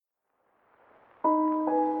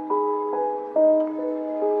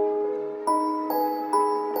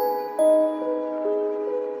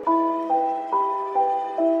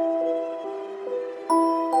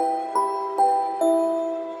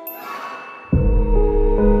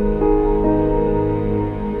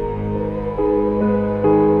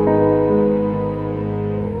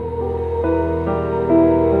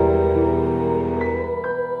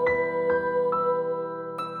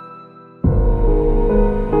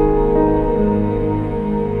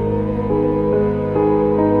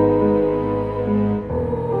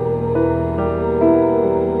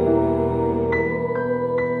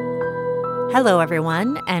Hello,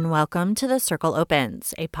 everyone, and welcome to The Circle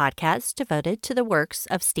Opens, a podcast devoted to the works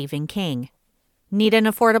of Stephen King. Need an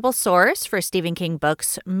affordable source for Stephen King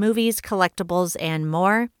books, movies, collectibles, and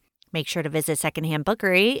more? Make sure to visit Secondhand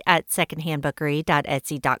Bookery at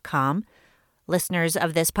secondhandbookery.etsy.com. Listeners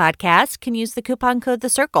of this podcast can use the coupon code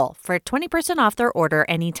TheCircle for 20% off their order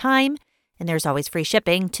anytime, and there's always free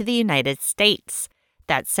shipping to the United States.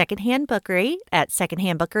 That's Secondhand Bookery at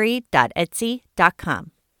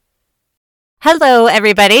secondhandbookery.etsy.com. Hello,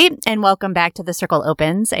 everybody, and welcome back to The Circle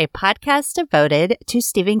Opens, a podcast devoted to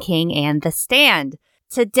Stephen King and The Stand.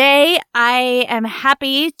 Today, I am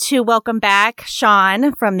happy to welcome back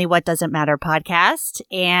Sean from the What Doesn't Matter podcast,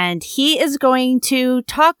 and he is going to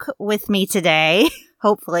talk with me today,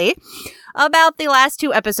 hopefully, about the last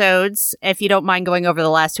two episodes, if you don't mind going over the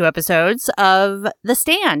last two episodes, of The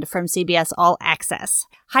Stand from CBS All Access.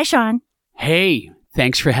 Hi, Sean. Hey.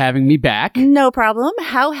 Thanks for having me back. No problem.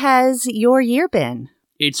 How has your year been?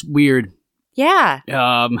 It's weird. Yeah.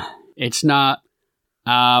 It's not,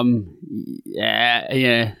 yeah.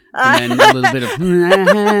 And then a little bit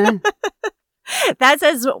of, That's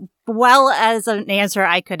as well as an answer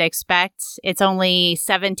I could expect. It's only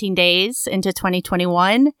 17 days into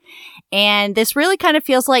 2021. And this really kind of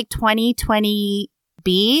feels like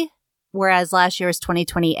 2020B. Whereas last year was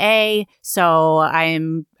 2020A, so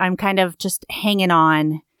I'm kind of just hanging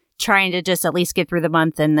on, trying to just at least get through the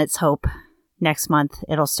month, and let's hope next month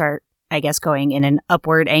it'll start, I guess, going in an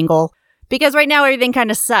upward angle, because right now everything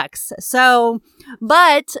kind of sucks. So,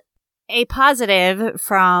 but a positive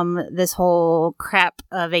from this whole crap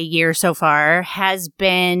of a year so far has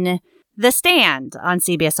been The Stand on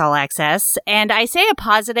CBS All Access, and I say a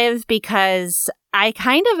positive because I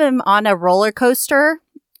kind of am on a roller coaster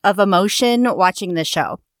of emotion watching the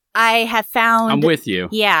show. I have found... I'm with you.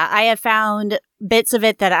 Yeah, I have found bits of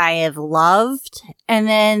it that I have loved, and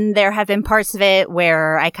then there have been parts of it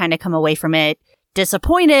where I kind of come away from it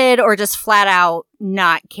disappointed or just flat out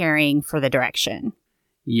not caring for the direction.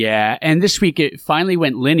 Yeah, and this week it finally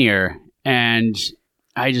went linear, and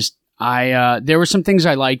there were some things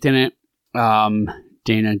I liked in it.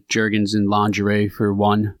 Dana Jurgens in lingerie, for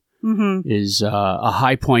one. Mm-hmm. Is a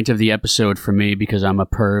high point of the episode for me because I'm a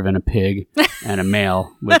perv and a pig and a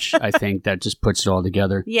male, which I think that just puts it all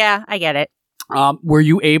together. Yeah, I get it. Were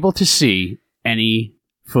you able to see any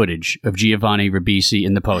footage of Giovanni Ribisi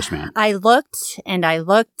in The Postman? I looked, and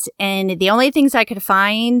the only things I could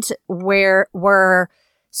find were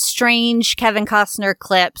strange Kevin Costner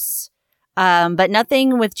clips, but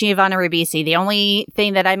nothing with Giovanni Ribisi. The only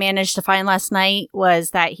thing that I managed to find last night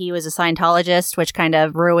was that he was a Scientologist, which kind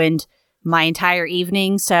of ruined my entire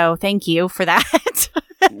evening. So thank you for that.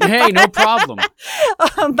 Hey, no problem.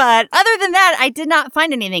 But other than that, I did not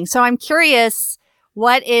find anything. So I'm curious,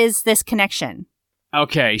 what is this connection?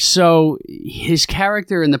 Okay, so his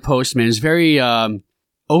character in The Postman is very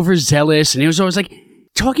overzealous, and he was always like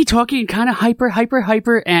talky, and kind of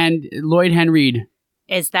hyper, and Lloyd Henreid.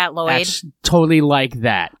 Is that Lloyd? That's totally like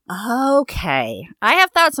that. Okay. I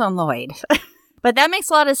have thoughts on Lloyd. But that makes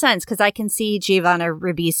a lot of sense because I can see Giovanni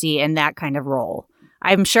Ribisi in that kind of role.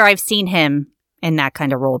 I'm sure I've seen him in that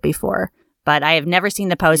kind of role before. But I have never seen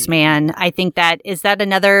The Postman. I think is that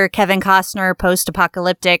another Kevin Costner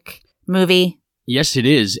post-apocalyptic movie? Yes, it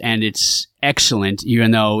is. And it's excellent,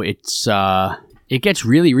 even though it gets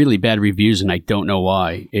really, really bad reviews, and I don't know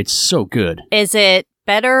why. It's so good. Is it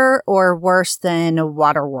better or worse than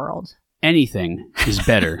Waterworld? Anything is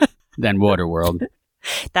better than Waterworld.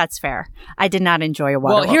 That's fair. I did not enjoy Waterworld.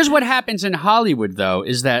 Well, here's what happens in Hollywood, though,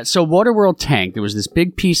 is that, so Waterworld tanked. It was this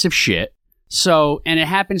big piece of shit. So, and it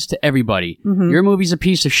happens to everybody. Mm-hmm. Your movie's a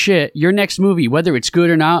piece of shit. Your next movie, whether it's good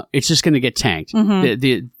or not, it's just going to get tanked.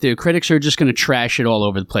 Mm-hmm. The critics are just going to trash it all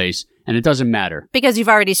over the place, and it doesn't matter. Because you've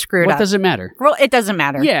already screwed up. What does it matter? Well, it doesn't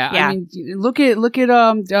matter. Yeah. I mean, look at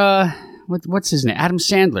what's his name? Adam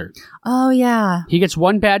Sandler. Oh, yeah. He gets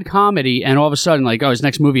one bad comedy, and all of a sudden, his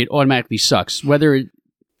next movie, it automatically sucks. Whether it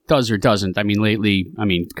does or doesn't. I mean, lately, come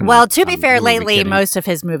on. Well, to be fair, lately, most of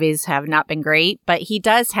his movies have not been great, but he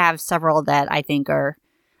does have several that I think are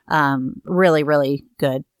really, really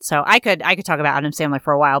good. So I could talk about Adam Sandler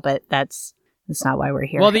for a while, but that's not why we're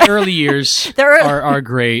here. Well, the early years are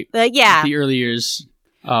great. Yeah. The early years,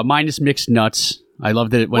 minus Mixed Nuts. I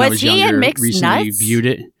loved it when I was younger. Was he in Mixed Recently Nuts? Viewed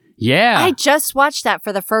it. Yeah. I just watched that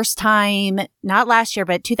for the first time, not last year,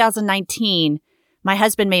 but 2019. My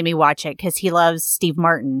husband made me watch it because he loves Steve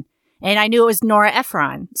Martin. And I knew it was Nora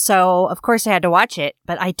Ephron. So, of course, I had to watch it.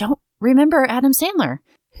 But I don't remember Adam Sandler.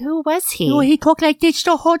 Who was he? Oh, he talked like this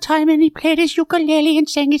the whole time, and he played his ukulele and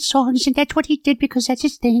sang his songs, and that's what he did because that's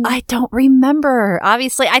his thing. I don't remember.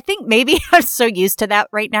 Obviously, I think maybe I'm so used to that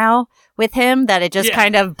right now with him that it just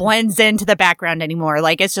kind of blends into the background anymore.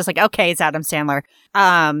 Like, it's just like, okay, it's Adam Sandler.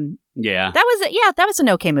 Yeah. That was an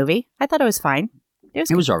okay movie. I thought it was fine. It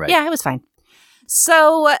was all right. Yeah, it was fine.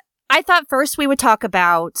 So I thought first we would talk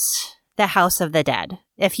about the House of the Dead.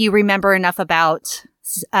 If you remember enough about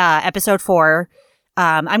episode 4,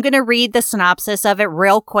 I'm going to read the synopsis of it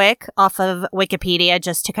real quick off of Wikipedia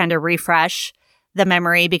just to kind of refresh the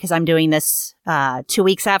memory because I'm doing this 2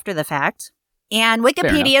 weeks after the fact. And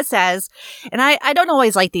Wikipedia says, and I don't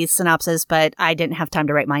always like these synopses, but I didn't have time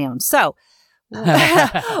to write my own. So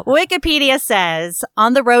Wikipedia says,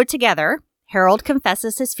 on the road together, Harold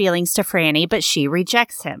confesses his feelings to Franny, but she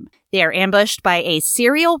rejects him. They are ambushed by a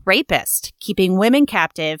serial rapist, keeping women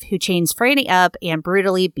captive, who chains Franny up and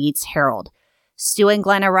brutally beats Harold. Stu and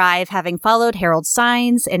Glenn arrive, having followed Harold's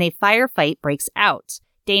signs, and a firefight breaks out.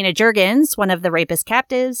 Dana Jurgens, one of the rapist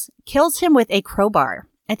captives, kills him with a crowbar.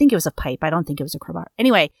 I think it was a pipe. I don't think it was a crowbar.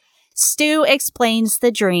 Anyway, Stu explains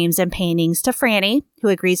the dreams and paintings to Franny, who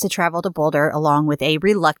agrees to travel to Boulder along with a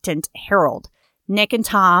reluctant Harold. Nick and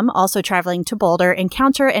Tom, also traveling to Boulder,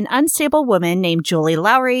 encounter an unstable woman named Julie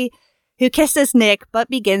Lowry, who kisses Nick but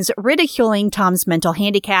begins ridiculing Tom's mental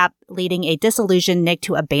handicap, leading a disillusioned Nick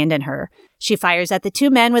to abandon her. She fires at the two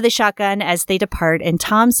men with a shotgun as they depart, and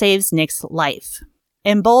Tom saves Nick's life.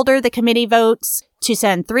 In Boulder, the committee votes to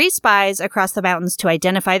send 3 spies across the mountains to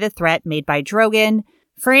identify the threat made by Drogon.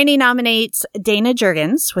 Franny nominates Dana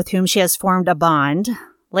Jurgens, with whom she has formed a bond.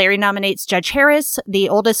 Larry nominates Judge Harris, the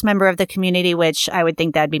oldest member of the community, which I would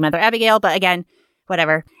think that'd be Mother Abigail, but again,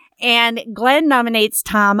 whatever. And Glenn nominates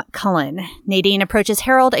Tom Cullen. Nadine approaches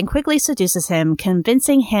Harold and quickly seduces him,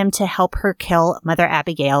 convincing him to help her kill Mother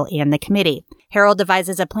Abigail and the committee. Harold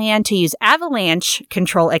devises a plan to use avalanche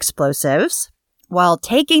control explosives. While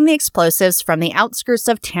taking the explosives from the outskirts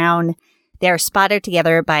of town, they are spotted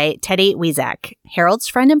together by Teddy Weezak, Harold's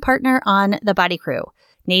friend and partner on the body crew.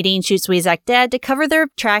 Nadine shoots Weezak dead to cover their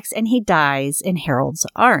tracks, and he dies in Harold's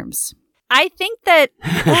arms. I think that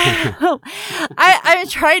I'm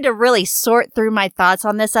trying to really sort through my thoughts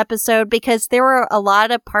on this episode because there were a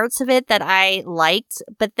lot of parts of it that I liked,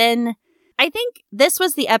 but then I think this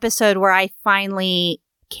was the episode where I finally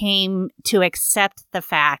came to accept the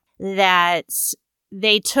fact that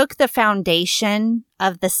they took the foundation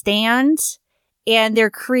of The Stand and they're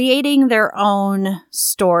creating their own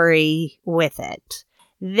story with it.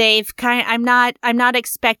 I'm not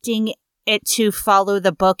expecting it to follow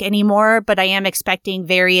the book anymore, but I am expecting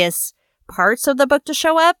various parts of the book to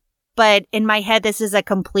show up. But in my head, this is a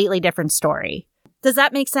completely different story. Does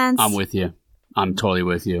that make sense? I'm with you. I'm totally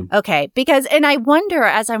with you. Okay. And I wonder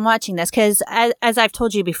as I'm watching this, because as I've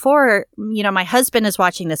told you before, my husband is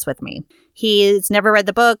watching this with me. He's never read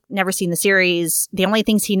the book, never seen the series. The only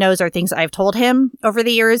things he knows are things I've told him over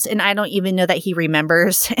the years, and I don't even know that he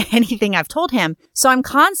remembers anything I've told him. So I'm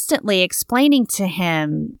constantly explaining to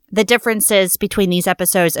him the differences between these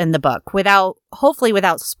episodes and the book hopefully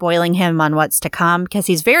without spoiling him on what's to come, because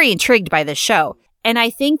he's very intrigued by this show. And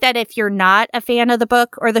I think that if you're not a fan of the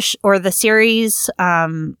book or the series,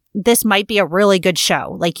 this might be a really good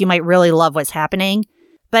show. Like, you might really love what's happening.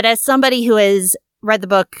 But as somebody who has read the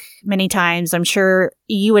book many times, I'm sure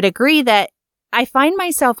you would agree that I find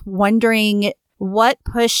myself wondering what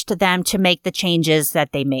pushed them to make the changes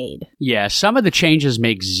that they made. Yeah, some of the changes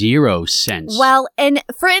make zero sense. Well, and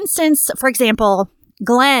for example,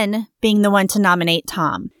 Glenn being the one to nominate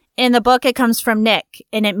Tom. In the book, it comes from Nick,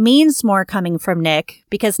 and it means more coming from Nick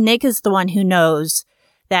because Nick is the one who knows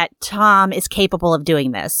that Tom is capable of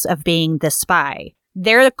doing this, of being the spy.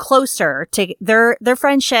 They're closer to their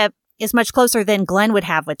friendship is much closer than Glenn would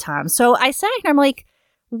have with Tom. So I sat here and I'm like,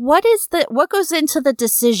 what goes into the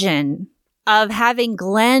decision of having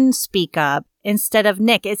Glenn speak up instead of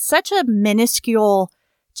Nick? It's such a minuscule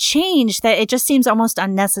change that it just seems almost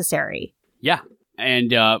unnecessary. Yeah.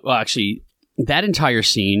 And, actually, that entire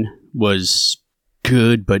scene was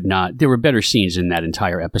good, but not. There were better scenes in that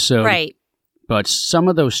entire episode. Right. But some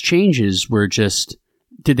of those changes were just,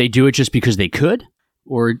 did they do it just because they could?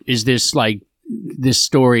 Or is this this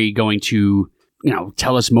story going to,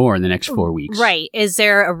 tell us more in the next 4 weeks? Right. Is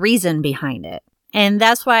there a reason behind it? And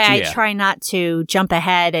that's why I try not to jump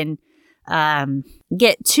ahead and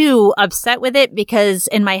get too upset with it, because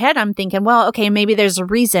in my head I'm thinking, well, okay, maybe there's a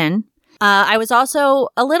reason. I was also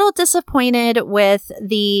a little disappointed with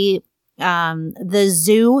the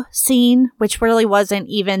zoo scene, which really wasn't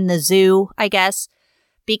even the zoo, I guess.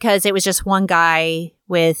 because it was just one guy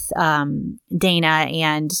with Dana,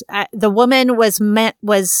 and the woman was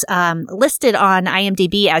listed on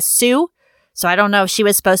IMDb as Sue. So I don't know if she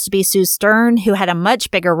was supposed to be Sue Stern, who had a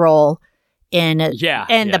much bigger role in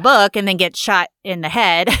the book, and then gets shot in the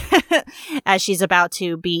head as she's about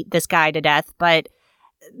to beat this guy to death. But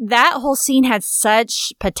that whole scene had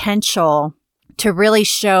such potential to really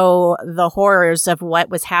show the horrors of what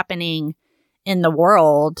was happening in the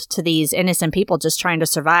world to these innocent people just trying to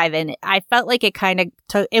survive. And I felt like it kind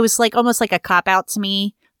of it was like almost like a cop out to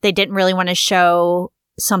me. They didn't really want to show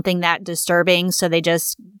something that disturbing, so they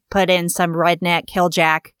just put in some redneck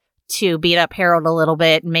killjack to beat up Harold a little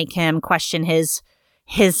bit and make him question his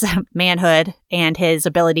manhood and his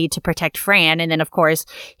ability to protect Fran. And then, of course,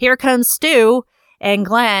 here comes Stu and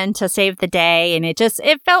Glenn to save the day. And it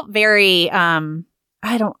felt very, I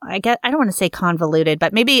don't want to say convoluted,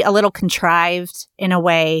 but maybe a little contrived in a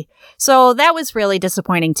way. So that was really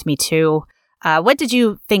disappointing to me too. What did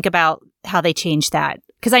you think about how they changed that?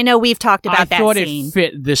 Because I know we've talked about that scene. I thought it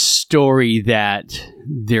fit the story that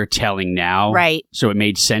they're telling now. Right. So it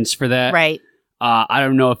made sense for that. Right. I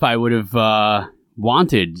don't know if I would have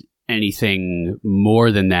wanted anything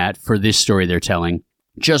more than that for this story they're telling,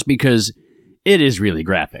 just because it is really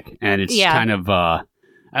graphic. And it's kind of,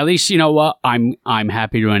 at least, you know what? I'm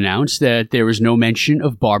happy to announce that there was no mention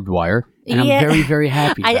of barbed wire. And I'm very, very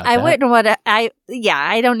happy about that. I wouldn't want to,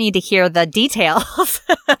 I don't need to hear the details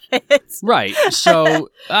of it. Right. So,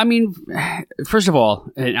 I mean, first of all,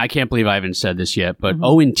 and I can't believe I haven't said this yet, but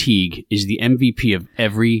Owen Teague is the MVP of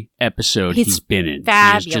every episode he's been in.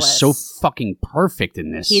 Fabulous. He's just so fucking perfect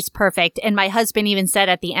in this. He's perfect. And my husband even said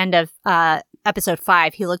at the end of episode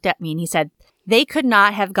 5, he looked at me and he said, they could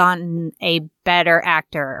not have gotten a better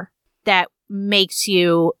actor that makes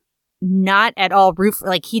you not at all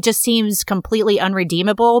like he just seems completely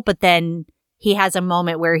unredeemable, but then he has a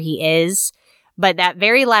moment where he is. But that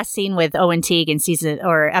very last scene with Owen Teague in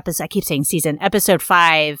episode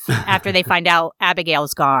 5, after they find out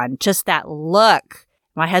Abigail's gone, just that look.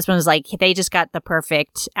 My husband was like, they just got the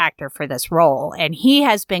perfect actor for this role. And he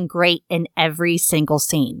has been great in every single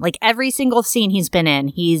scene. Like every single scene he's been in,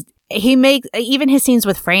 he makes even his scenes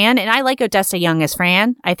with Fran. And I like Odessa Young as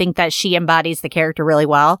Fran. I think that she embodies the character really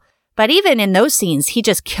well. But even in those scenes, he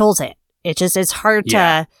just kills it. It's hard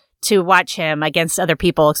to watch him against other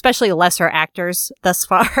people, especially lesser actors thus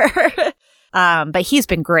far. But he's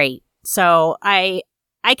been great. So I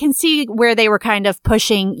can see where they were kind of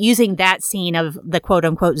using that scene of the quote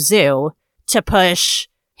unquote zoo to push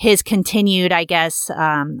his continued, I guess,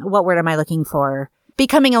 what word am I looking for?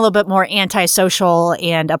 Becoming a little bit more antisocial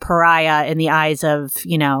and a pariah in the eyes of,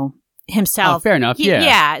 himself. Oh, fair enough.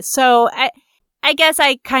 Yeah. So I guess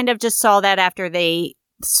I kind of just saw that after they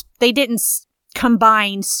didn't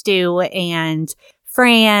combine Stu and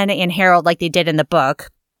Fran and Harold like they did in the book.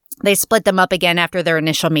 They split them up again after their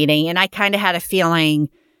initial meeting, and I kind of had a feeling,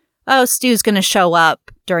 Stu's going to show up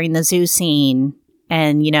during the zoo scene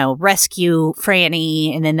and, rescue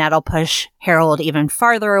Franny, and then that'll push Harold even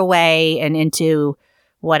farther away and into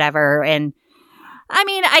whatever. And I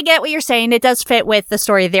mean, I get what you're saying. It does fit with the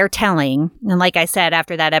story they're telling. And like I said,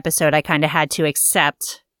 after that episode, I kind of had to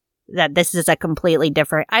accept that this is a completely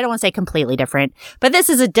different, I don't want to say completely different, but this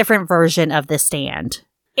is a different version of The Stand.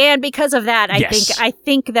 And because of that, I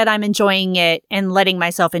think that I'm enjoying it and letting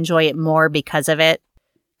myself enjoy it more because of it.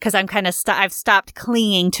 Because I'm kind of, I've stopped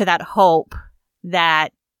clinging to that hope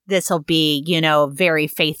that this will be, very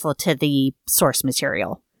faithful to the source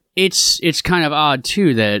material. It's kind of odd,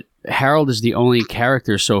 too, that Harold is the only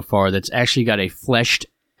character so far that's actually got a fleshed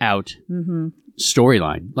out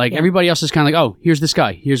storyline. Like everybody else is kind of like, oh, here's this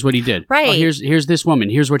guy, here's what he did. Right. Oh, here's this woman,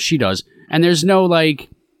 here's what she does. And there's no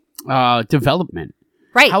development.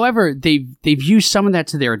 Right. However, they've used some of that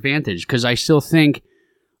to their advantage, because I still think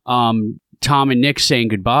Tom and Nick saying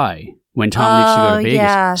goodbye when Tom needs to go to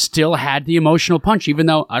Vegas still had the emotional punch, even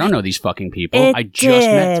though I don't know these fucking people. I just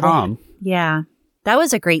met Tom. Yeah. That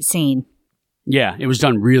was a great scene. Yeah, it was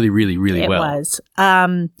done really, really, really well. It was.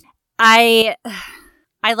 I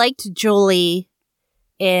liked Julie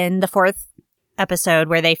in the 4th episode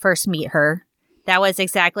where they first meet her. That was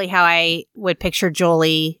exactly how I would picture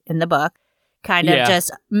Julie in the book. Kind of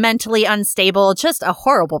just mentally unstable, just a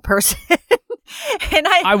horrible person. And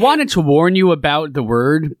I wanted to warn you about the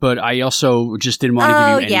word, but I also just didn't want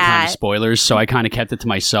to give you any kind of spoilers, so I kind of kept it to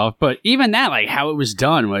myself. But even that, like, how it was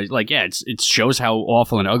done was like, it shows how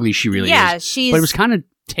awful and ugly she really is. But it was kind of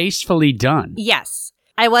tastefully done. Yes.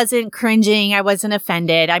 I wasn't cringing. I wasn't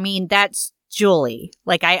offended. I mean, that's Julie.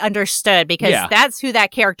 Like, I understood because that's who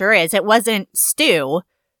that character is. It wasn't Stu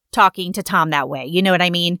talking to Tom that way. You know what I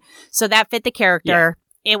mean? So that fit the character.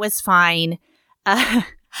 It was fine. I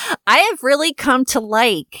have really come to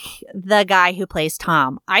like the guy who plays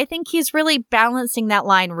Tom. I think he's really balancing that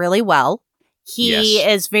line really well. He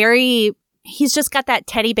is he's just got that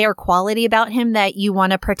teddy bear quality about him that you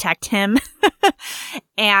want to protect him.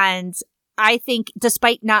 And I think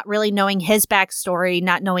despite not really knowing his backstory,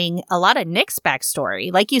 not knowing a lot of Nick's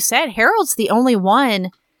backstory, like you said, Harold's the only one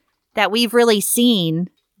that we've really seen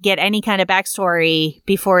get any kind of backstory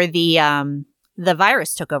before the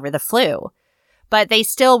virus took over, the flu. But they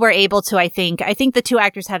still were able to, I think the two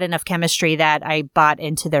actors had enough chemistry that I bought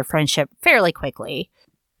into their friendship fairly quickly.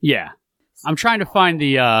 Yeah. I'm trying to find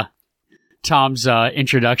the Tom's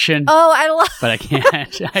introduction. Oh, I love but I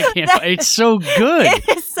can't. It's so good.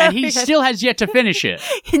 It is so and he good. still has yet to finish it.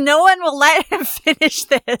 No one will let him finish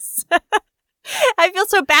this. I feel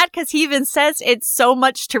so bad because he even says it's so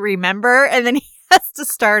much to remember, and then he has to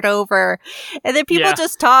start over. And then people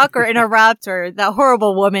just talk or interrupt, or the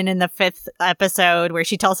horrible woman in the 5th episode where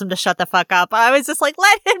she tells him to shut the fuck up. I was just like,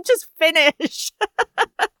 let him just finish.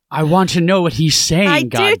 I want to know what he's saying, I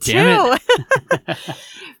God do damn it.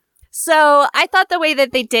 So I thought the way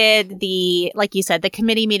that they did like you said, the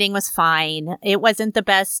committee meeting was fine. It wasn't the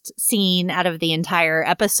best scene out of the entire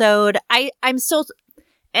episode. I'm still,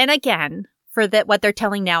 and again, for what they're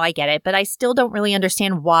telling now, I get it, but I still don't really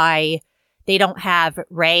understand why they don't have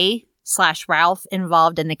Ray/Ralph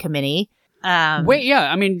involved in the committee. Wait,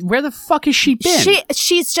 yeah. I mean, where the fuck has she been?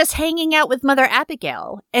 She's just hanging out with Mother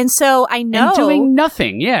Abigail. And so I know. And doing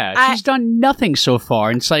nothing, yeah. She's done nothing so far.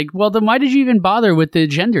 And it's like, well, then why did you even bother with the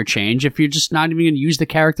gender change if you're just not even going to use the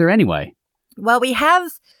character anyway? Well, we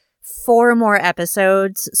have 4 more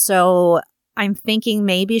episodes, so I'm thinking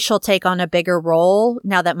maybe she'll take on a bigger role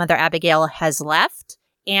now that Mother Abigail has left.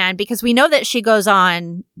 And because we know that she goes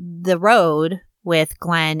on the road with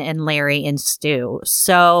Glenn and Larry and Stu.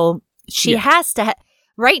 So she has to.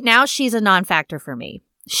 Right now, she's a non-factor for me.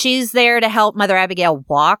 She's there to help Mother Abigail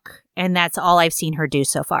walk, and that's all I've seen her do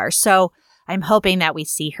so far. So I'm hoping that we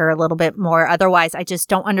see her a little bit more. Otherwise, I just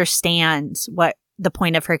don't understand what the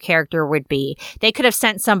point of her character would be. They could have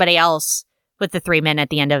sent somebody else with the 3 men at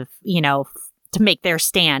the end of, to make their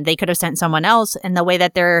stand. They could have sent someone else. And the way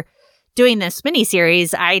that they're doing this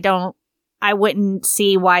miniseries, I wouldn't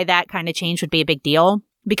see why that kind of change would be a big deal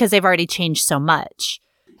because they've already changed so much.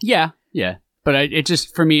 Yeah. But it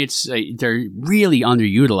just, for me, it's they're really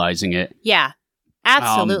underutilizing it. Yeah,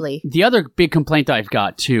 absolutely. The other big complaint I've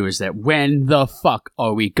got, too, is that when the fuck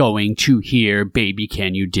are we going to hear Baby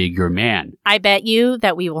Can You Dig Your Man? I bet you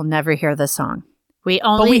that we will never hear the song.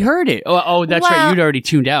 But we heard it. Oh, that's right. You'd already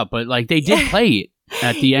tuned out. But they did play it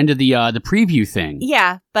at the end of the preview thing.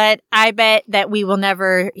 Yeah, but I bet that we will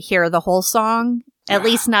never hear the whole song, at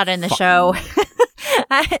least not in the show.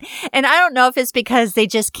 And I don't know if it's because they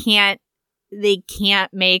just can't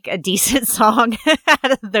make a decent song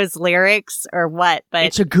out of those lyrics or what, but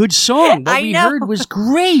it's a good song. What we heard was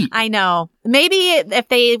great. I know. Maybe if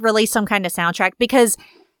they release some kind of soundtrack, because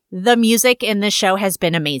the music in this show has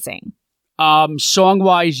been amazing.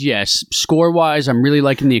 Song-wise, yes. Score-wise, I'm really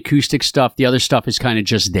liking the acoustic stuff. The other stuff is kind of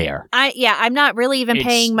just there. I'm not really even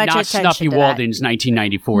paying much attention to Snuffy Walden's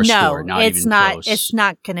 1994 score. No, it's not. Close. It's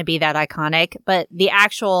not going to be that iconic. But the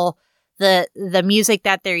actual the music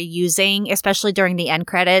that they're using, especially during the end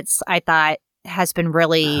credits, I thought has been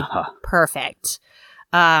really perfect.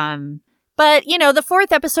 But the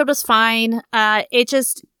 4th episode was fine. It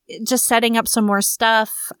just setting up some more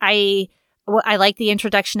stuff. I like the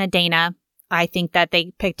introduction of Dana. I think that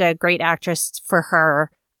they picked a great actress for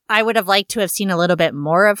her. I would have liked to have seen a little bit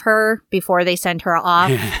more of her before they sent her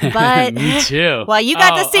off. But me too. Well, you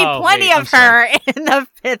got to see plenty of her in the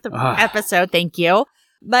 5th episode. Thank you.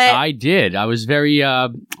 But I did. I was very,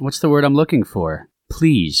 what's the word I'm looking for?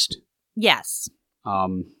 Pleased. Yes.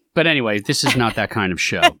 But anyway, this is not that kind of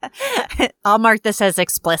show. I'll mark this as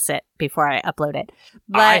explicit before I upload it.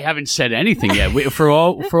 But I haven't said anything yet. For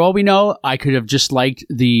all we know, I could have just liked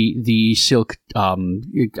the silk top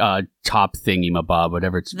thingy-mabob,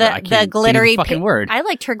 whatever it's. I can't the glittery think of the fucking word. I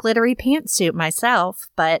liked her glittery pantsuit myself,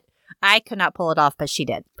 but I could not pull it off, but she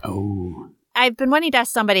did. Oh. I've been wanting to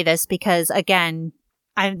ask somebody this because, again,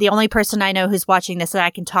 I'm the only person I know who's watching this that I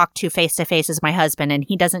can talk to face is my husband, and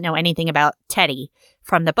he doesn't know anything about Teddy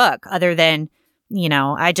from the book other than,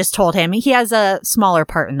 I just told him he has a smaller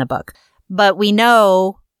part in the book. But we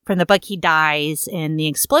know from the book he dies in the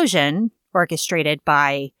explosion orchestrated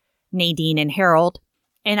by Nadine and Harold.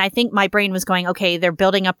 And I think my brain was going, okay, they're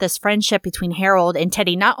building up this friendship between Harold and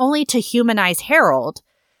Teddy, not only to humanize Harold,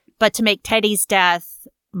 but to make Teddy's death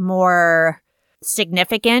more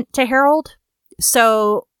significant to Harold.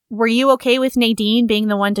 So were you okay with Nadine being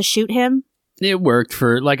the one to shoot him? It worked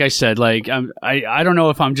for, like I said, like I don't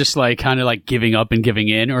know if I'm just like kind of like giving up and giving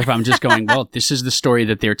in, or if I'm just going, well, this is the story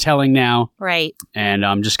that they're telling now. Right. And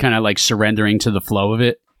I'm just kind of like surrendering to the flow of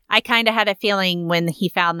it. I kind of had a feeling when he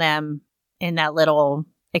found them in that little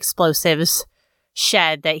explosives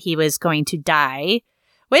shed that he was going to die,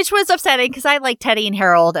 which was upsetting because I like Teddy and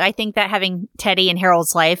Harold. I think that having Teddy in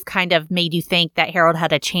Harold's life kind of made you think that Harold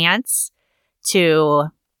had a chance to,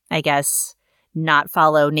 I guess, not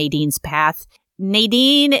follow Nadine's path.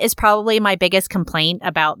 Nadine is probably my biggest complaint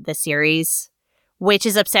about the series, which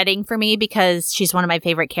is upsetting for me because she's one of my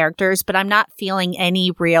favorite characters, but I'm not feeling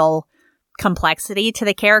any real complexity to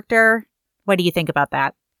the character. What do you think about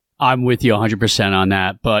that? I'm with you 100% on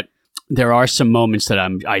that, but there are some moments that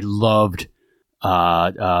I loved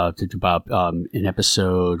about in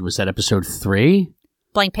episode, was that episode 3?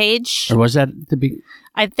 Blank Page? Or was that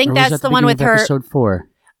I think that's the one with her. Episode 4.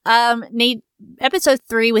 Episode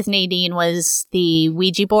 3 with Nadine was the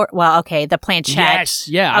Ouija board. Well, okay, the planchette. Yes,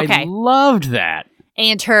 yeah, okay. I loved that.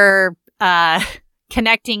 And her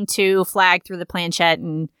connecting to Flag through the planchette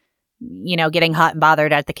and, getting hot and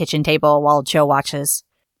bothered at the kitchen table while Joe watches.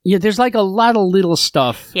 Yeah, there's like a lot of little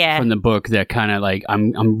stuff Yeah. from the book that kind of like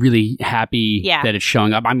I'm really happy that it's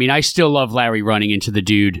showing up. I mean, I still love Larry running into the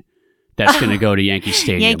dude that's going to go to Yankee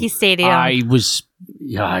Stadium. Yankee Stadium. I was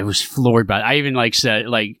floored by it. I even like said,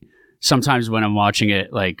 like, sometimes when I'm watching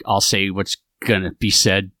it, like, I'll say what's going to be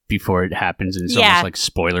said before it happens, and it's almost like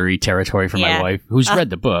spoilery territory for my wife, who's read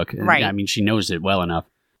the book. Right. I mean, she knows it well enough.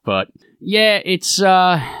 But yeah, it's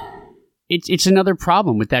another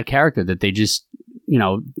problem with that character that they just,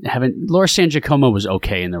 haven't. Laura San Giacomo was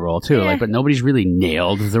okay in the role too, but nobody's really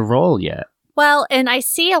nailed the role yet. Well, and I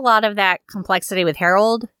see a lot of that complexity with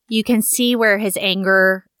Harold. You can see where his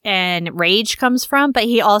anger and rage comes from, but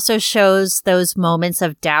he also shows those moments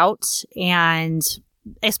of doubt, and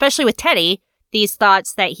especially with Teddy, these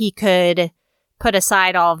thoughts that he could put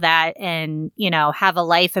aside all of that and, have a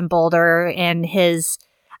life in Boulder, and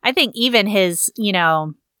I think even his,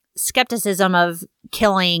 skepticism of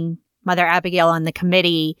killing Mother Abigail on the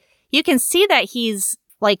committee. You can see that he's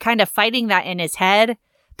like kind of fighting that in his head.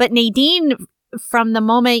 But Nadine, from the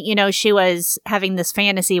moment, she was having this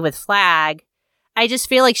fantasy with Flag, I just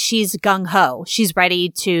feel like she's gung-ho. She's ready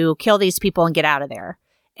to kill these people and get out of there.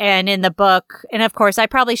 And in the book, and of course, I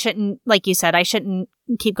probably shouldn't, like you said, I shouldn't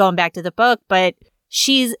keep going back to the book, but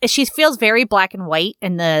she feels very black and white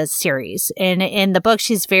in the series. And in the book,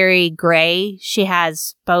 she's very gray. She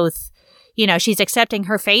has both, she's accepting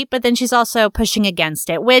her fate, but then she's also pushing against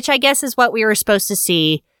it, which I guess is what we were supposed to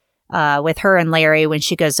see with her and Larry when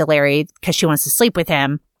she goes to Larry because she wants to sleep with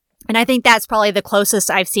him. And I think that's probably the closest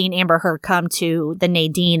I've seen Amber Heard come to the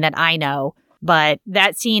Nadine that I know. But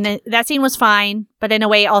that scene was fine, but in a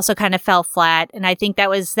way also kind of fell flat. And I think that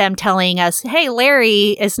was them telling us, hey,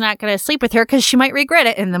 Larry is not going to sleep with her because she might regret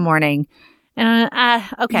it in the morning. And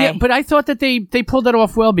okay. Yeah, but I thought that they pulled that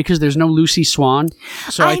off well because there's no Lucy Swan.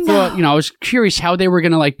 So I thought, I was curious how they were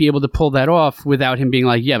going to like be able to pull that off without him being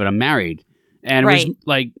like, yeah, but I'm married. And it was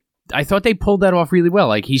like, I thought they pulled that off really well.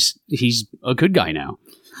 Like he's a good guy now.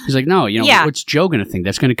 He's like, no, what's Joe going to think?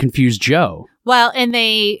 That's going to confuse Joe. Well, and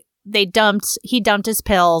he dumped his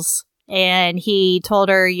pills and he told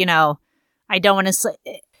her, I don't want to sleep.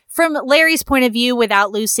 From Larry's point of view,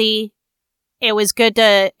 without Lucy, it was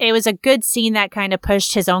a good scene that kind of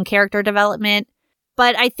pushed his own character development.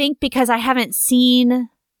 But I think because I haven't seen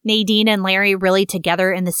Nadine and Larry really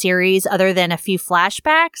together in the series other than a few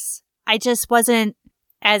flashbacks, I just wasn't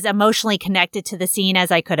as emotionally connected to the scene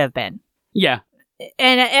as I could have been. Yeah.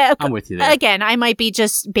 And I'm with you there. Again, I might be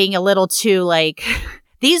just being a little too like,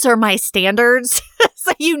 these are my standards.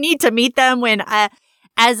 So you need to meet them when,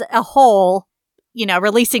 as a whole,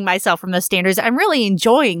 releasing myself from those standards. I'm really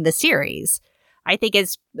enjoying the series. I think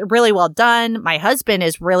it's really well done. My husband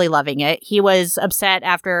is really loving it. He was upset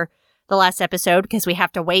after the last episode because we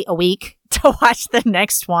have to wait a week to watch the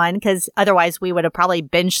next one because otherwise we would have probably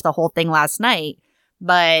binged the whole thing last night.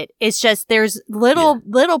 But it's just there's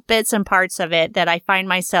little bits and parts of it that I find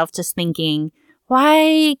myself just thinking,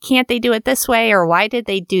 why can't they do it this way? Or why did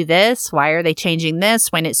they do this? Why are they changing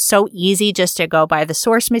this when it's so easy just to go by the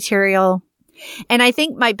source material? And I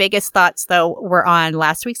think my biggest thoughts, though, were on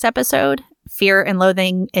last week's episode, Fear and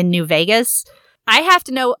Loathing in New Vegas. I have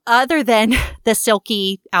to know, other than the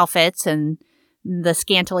silky outfits and the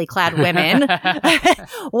scantily clad women,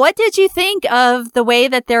 what did you think of the way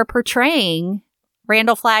that they're portraying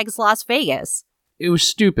Randall Flagg's Las Vegas? It was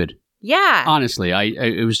stupid. Yeah. Honestly,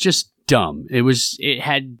 it was just dumb. It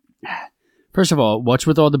had, first of all, what's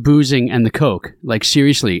with all the boozing and the coke? Like,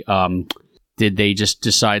 seriously, did they just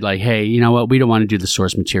decide like, hey, you know what? We don't want to do the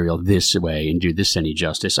source material this way and do this any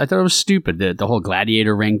justice. I thought it was stupid. The whole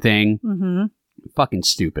gladiator ring thing. Mm-hmm. Fucking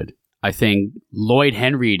stupid. I think Lloyd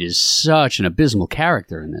Henreid is such an abysmal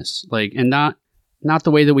character in this. Like, and not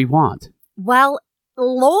the way that we want. Well,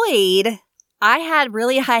 Lloyd, I had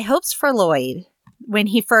really high hopes for Lloyd when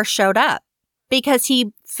he first showed up because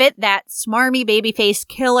he fit that smarmy babyface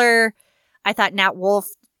killer. I thought Nat Wolff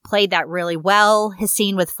played that really well. His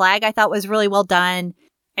scene with Flag I thought was really well done.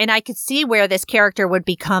 And I could see where this character would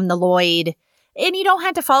become the Lloyd. And you don't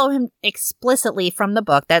have to follow him explicitly from the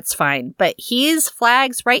book. That's fine. But he's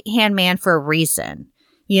Flag's right-hand man for a reason.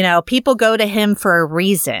 You know, people go to him for a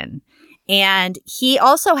reason. And he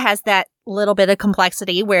also has that little bit of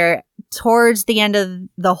complexity where towards the end of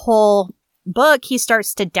the whole book, he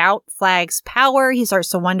starts to doubt Flag's power. He starts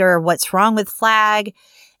to wonder what's wrong with Flag,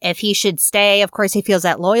 if he should stay. Of course, he feels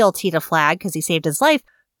that loyalty to Flag because he saved his life.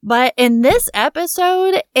 But in this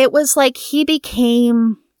episode, it was like he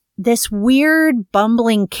became this weird,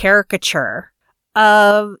 bumbling caricature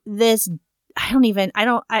of this.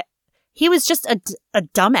 He was just a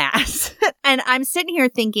dumbass. And I'm sitting here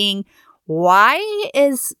thinking, why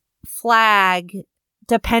is Flag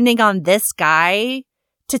depending on this guy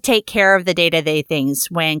to take care of the day-to-day things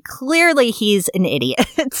when clearly he's an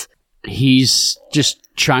idiot? He's just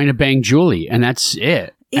trying to bang Julie, and that's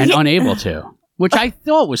it. And unable to. Which I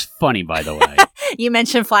thought was funny, by the way. You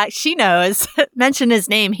mentioned Flag. She knows. Mention his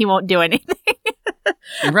name, he won't do anything.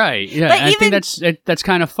 Right, yeah. And I think that's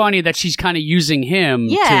kind of funny that she's kind of using him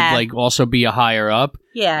to like also be a higher up.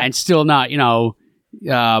 Yeah. And still not, you know,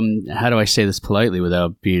 how do I say this politely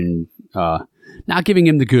without being not giving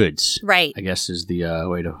him the goods? Right. I guess is the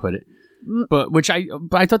way to put it. But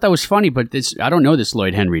I thought that was funny, but I don't know this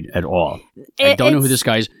Lloyd Henreid at all. I don't know who this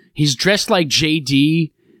guy is. He's dressed like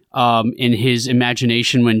JD in his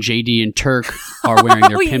imagination when JD and Turk are wearing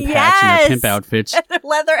their pimp hats and their pimp outfits. And their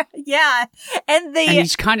leather, yeah. And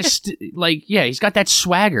he's kind of he's got that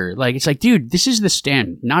swagger. Like, it's like, dude, this is the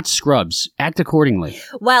Stand, not Scrubs. Act accordingly.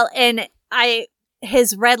 Well, and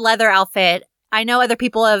his red leather outfit, I know other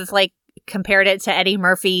people have like compared it to Eddie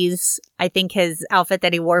Murphy's, I think his outfit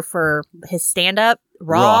that he wore for his stand-up,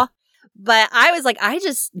 Raw. But I was like, I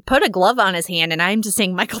just put a glove on his hand and I'm just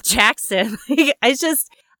saying Michael Jackson.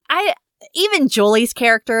 Even Julie's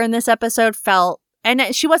character in this episode felt,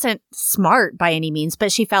 and she wasn't smart by any means,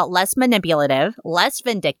 but she felt less manipulative, less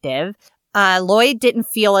vindictive. Lloyd didn't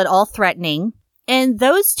feel at all threatening. And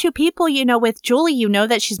those two people, you know, with Julie, you know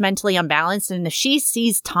that she's mentally unbalanced. And if she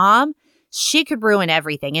sees Tom, she could ruin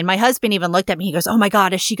everything. And my husband even looked at me. He goes, oh my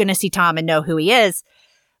God, is she going to see Tom and know who he is?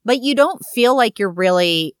 But you don't feel like you're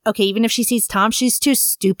really, okay, even if she sees Tom, she's too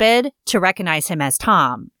stupid to recognize him as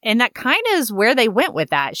Tom. And that kind of is where they went with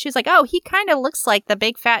that. She was like, oh, he kind of looks like the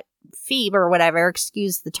big fat Phoebe or whatever,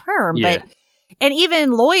 excuse the term. Yeah. And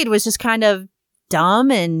even Lloyd was just kind of dumb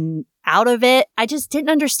and out of it. I just didn't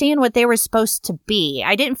understand what they were supposed to be.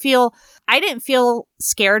 I didn't feel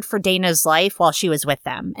scared for Dana's life while she was with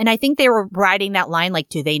them. And I think they were riding that line like,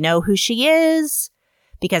 do they know who she is?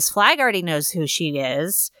 Because Flag already knows who she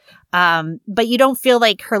is. But you don't feel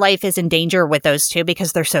like her life is in danger with those two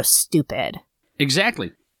because they're so stupid.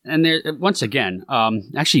 Exactly. And there, once again,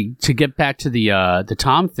 actually, to get back to the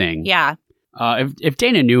Tom thing. Yeah. If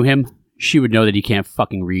Dana knew him, she would know that he can't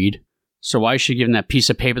fucking read. So why is she giving that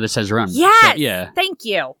piece of paper that says run? Yes. So, yeah. Thank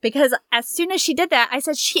you. Because as soon as she did that, I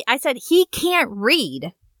said he can't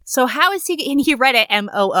read. So how is he? And he read it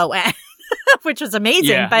MOON. Which was amazing.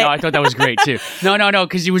 Yeah, but no, I thought that was great too. No,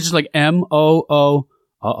 because he was just like MOO.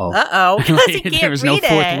 There was no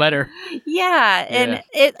fourth letter. Yeah, and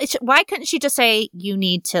why couldn't she just say, "You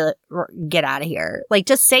need to get out of here"? Like,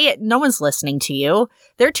 just say it. No one's listening to you.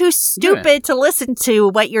 They're too stupid to listen to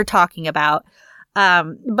what you're talking about.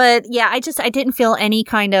 But yeah, I didn't feel any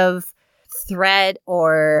kind of threat,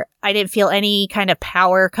 or I didn't feel any kind of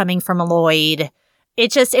power coming from Lloyd.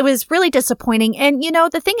 It was really disappointing. And you know,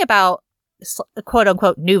 the thing about quote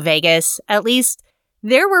unquote New Vegas, at least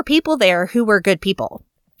there were people there who were good people.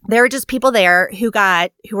 There were just people there who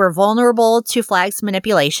were vulnerable to Flag's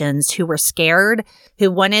manipulations, who were scared, who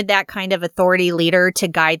wanted that kind of authority leader to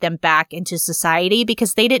guide them back into society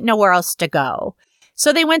because they didn't know where else to go.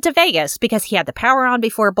 So they went to Vegas because he had the power on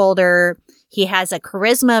before Boulder. He has a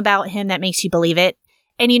charisma about him that makes you believe it.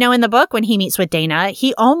 And you know, in the book, when he meets with Dana,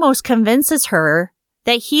 he almost convinces her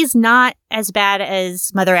that he's not as bad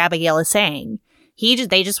as Mother Abigail is saying.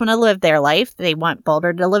 They just want to live their life. They want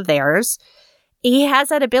Boulder to live theirs. He has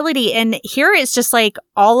that ability. And here it's just like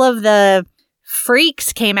all of the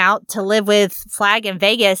freaks came out to live with Flag in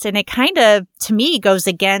Vegas. And it kind of, to me, goes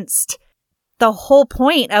against the whole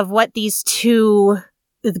point of what these two,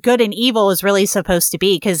 the good and evil, is really supposed to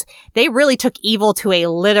be, because they really took evil to a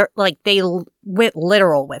they went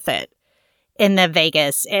literal with it in the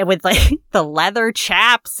Vegas, and with like the leather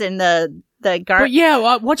chaps and the But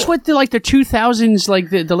yeah, what's with the 2000s, like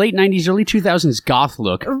the late 90s, early 2000s goth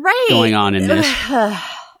look going on in this?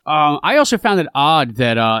 I also found it odd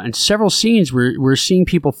that in several scenes we're seeing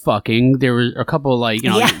people fucking. There was a couple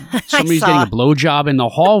somebody's getting a blowjob in the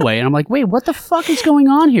hallway, and I'm like, wait, what the fuck is going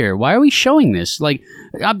on here? Why are we showing this? But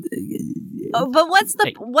what's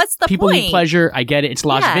the people point? Need pleasure. I get it. It's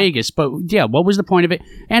Las Vegas, but yeah, what was the point of it?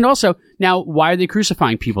 And also, now why are they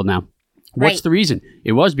crucifying people now? What's the reason?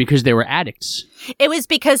 It was because they were addicts. It was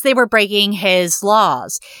because they were breaking his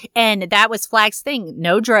laws. And that was Flag's thing.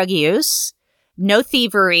 No drug use, no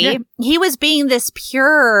thievery. Yeah. He was being this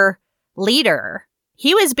pure leader.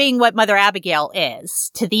 He was being what Mother Abigail is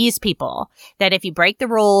to these people. That if you break the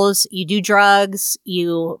rules, you do drugs,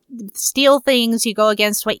 you steal things, you go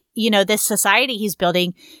against what, this society he's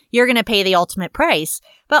building, you're going to pay the ultimate price.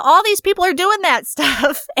 But all these people are doing that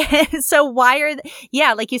stuff. And so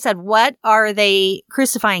like you said, what are they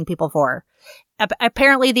crucifying people for?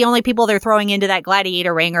 Apparently the only people they're throwing into that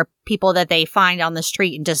gladiator ring are people that they find on the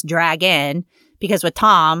street and just drag in. Because with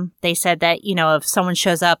Tom, they said that, if someone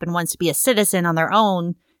shows up and wants to be a citizen on their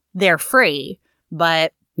own, they're free.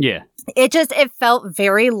 But yeah, it felt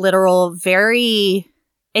very literal, like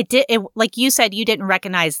you said, you didn't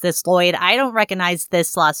recognize this, Lloyd. I don't recognize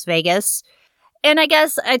this Las Vegas. And I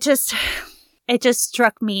guess it just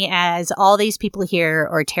struck me as all these people here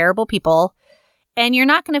are terrible people, and you're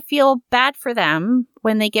not going to feel bad for them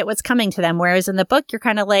when they get what's coming to them. Whereas in the book, you're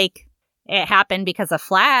kind of like, it happened because of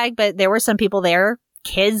Flag, but there were some people there.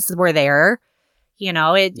 Kids were there.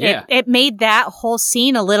 It made that whole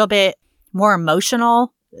scene a little bit more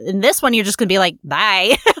emotional. In this one, you're just going to be like,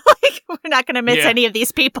 bye. We're not going to miss any of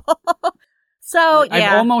these people. So,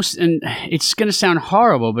 yeah. I've almost, and it's going to sound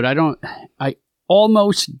horrible, but I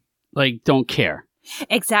almost don't care.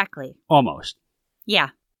 Exactly. Almost. Yeah.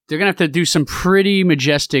 They're going to have to do some pretty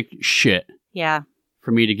majestic shit. Yeah.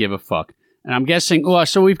 For me to give a fuck. And I'm guessing,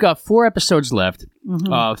 so we've got 4 episodes left,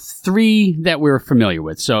 3 that we're familiar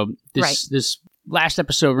with. So this last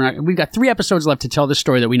episode, we've got 3 episodes left to tell the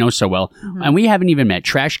story that we know so well. And we haven't even met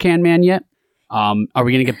Trash Can Man yet. Are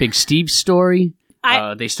we going to get Big Steve's story?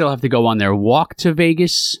 They still have to go on their walk to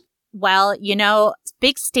Vegas. Well,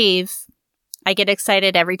 Big Steve, I get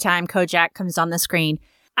excited every time Kojak comes on the screen.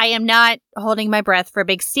 I am not holding my breath for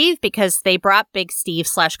Big Steve because they brought Big Steve /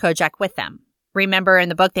 Kojak with them. Remember, in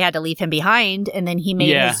the book, they had to leave him behind, and then he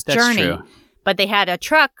made his journey. True. But they had a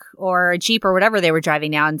truck or a Jeep or whatever they were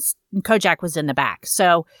driving now, and Kojak was in the back.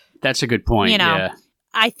 So that's a good point.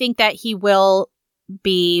 I think that he will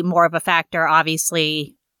be more of a factor.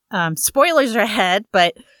 Obviously, spoilers are ahead,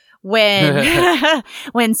 but when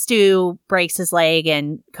when Stu breaks his leg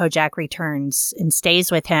and Kojak returns and stays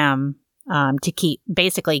with him to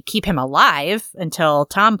keep him alive until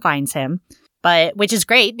Tom finds him. But which is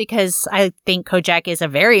great because I think Kojak is a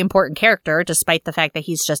very important character, despite the fact that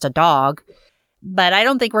he's just a dog. But I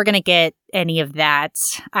don't think we're going to get any of that.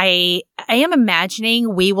 I am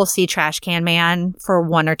imagining we will see Trash Can Man for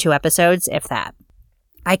 1 or 2 episodes, if that.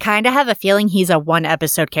 I kind of have a feeling he's a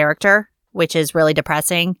 1-episode character, which is really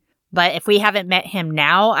depressing. But if we haven't met him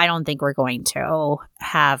now, I don't think we're going to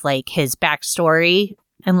have his backstory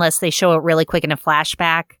unless they show it really quick in a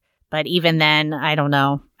flashback. But even then, I don't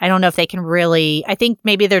know. I don't know if they can really... I think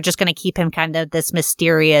maybe they're just going to keep him kind of this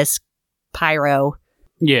mysterious pyro.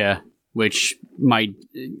 Yeah, which might...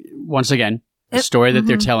 Once again, the story that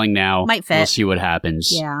they're telling now, might fit. We'll see what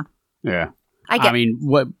happens. Yeah. Yeah.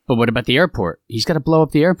 What about the airport? He's got to blow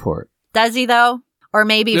up the airport. Does he, though? Or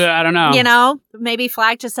maybe... I don't know. Maybe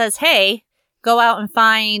Flag just says, hey, go out and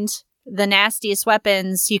find the nastiest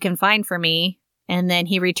weapons you can find for me. And then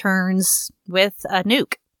he returns with a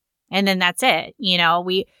nuke. And then that's it.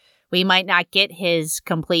 We might not get his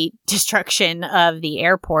complete destruction of the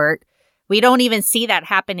airport. We don't even see that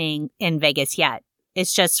happening in Vegas yet.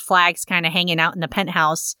 It's just Flags kind of hanging out in the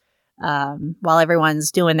penthouse while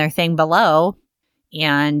everyone's doing their thing below.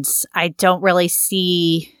 And I don't really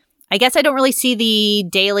see the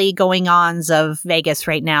daily going-ons of Vegas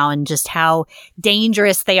right now and just how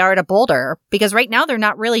dangerous they are to Boulder. Because right now they're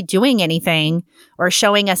not really doing anything or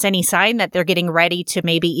showing us any sign that they're getting ready to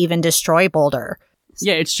maybe even destroy Boulder.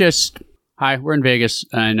 Yeah, it's just, hi, we're in Vegas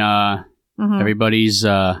and everybody's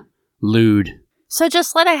lewd. So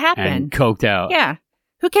just let it happen. And coked out. Yeah.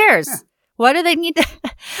 Who cares? Yeah. What do they need to...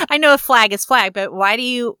 I know a flag is flag, but why do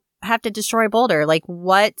you have to destroy Boulder?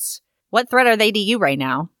 What threat are they to you right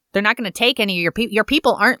now? They're not going to take any of your people. Your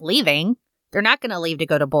people aren't leaving. They're not going to leave to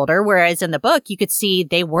go to Boulder. Whereas in the book, you could see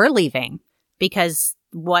they were leaving because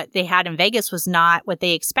what they had in Vegas was not what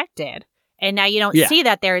they expected. And now you don't see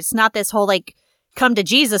that there. It's not this whole like come to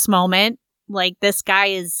Jesus moment. Like, this guy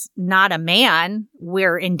is not a man.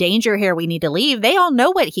 We're in danger here. We need to leave. They all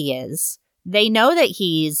know what he is. They know that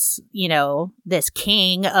he's, you know, this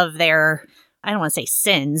king of their, I don't want to say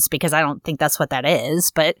sins because I don't think that's what that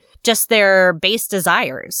is, but just their base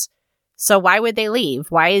desires. So why would they leave?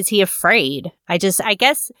 Why is he afraid? I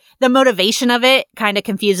guess the motivation of it kind of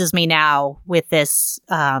confuses me now with this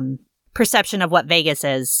perception of what Vegas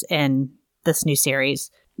is in this new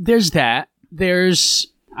series. There's that.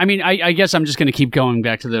 I guess I'm just going to keep going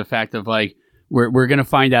back to the fact of like, we're going to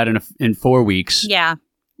find out in 4 weeks. Yeah.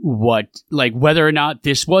 Whether or not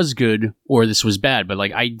this was good or this was bad. But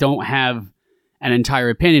like, I don't have an entire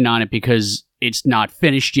opinion on it because it's not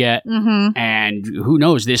finished yet. Mm-hmm. And who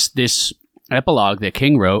knows, this epilogue that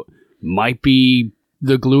King wrote might be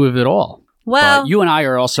the glue of it all. Well, but you and I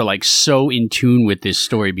are also like so in tune with this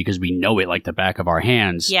story because we know it like the back of our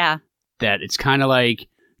hands. Yeah. That it's kind of like,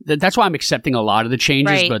 that's why I'm accepting a lot of the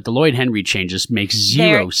changes, right. But the Lloyd Henry changes make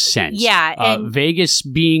zero sense. Yeah. And Vegas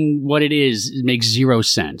being what it makes zero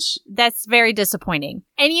sense. That's very disappointing.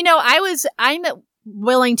 And, you know, I'm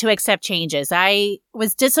willing to accept changes. I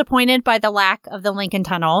was disappointed by the lack of the Lincoln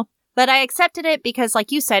Tunnel, but I accepted it because,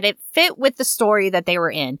 like you said, it fit with the story that they were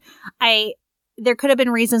in. There could have been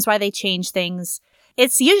reasons why they changed things.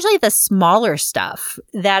 It's usually the smaller stuff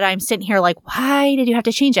that I'm sitting here like, why did you have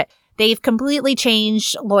to change it? They've completely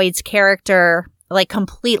changed Lloyd's character, like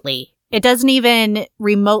completely. It doesn't even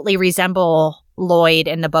remotely resemble Lloyd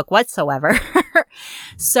in the book whatsoever.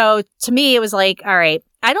 So to me, it was like, all right,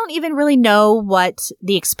 I don't even really know what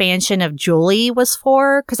the expansion of Julie was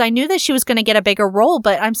for, because I knew that she was going to get a bigger role,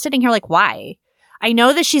 but I'm sitting here like, why? I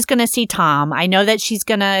know that she's going to see Tom. I know that she's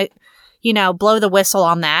going to, you know, blow the whistle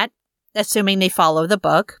on that, assuming they follow the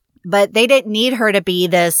book. But they didn't need her to be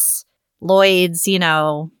this Lloyd's, you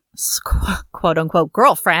know, quote unquote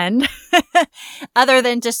girlfriend, other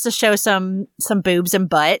than just to show some boobs and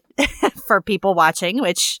butt for people watching,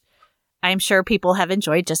 which I'm sure people have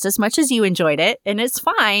enjoyed just as much as you enjoyed it, and it's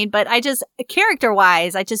fine. But character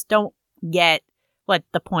wise, I just don't get what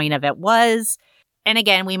the point of it was. And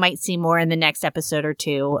again, we might see more in the next episode or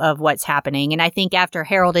two of what's happening. And I think after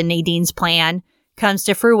Harold and Nadine's plan comes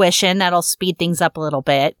to fruition, that'll speed things up a little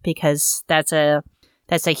bit because that's a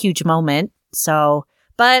huge moment. So.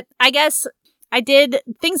 But I guess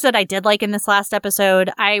things that I did like in this last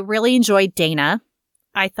episode. I really enjoyed Dana.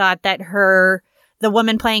 I thought that the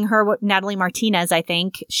woman playing her, Natalie Martinez, I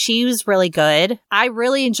think, she was really good. I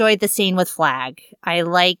really enjoyed the scene with Flag. I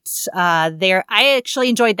liked I actually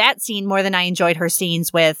enjoyed that scene more than I enjoyed her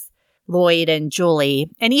scenes with Lloyd and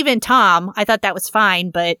Julie. And even Tom, I thought that was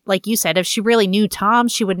fine. But like you said, if she really knew Tom,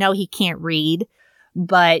 she would know he can't read.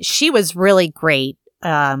 But she was really great.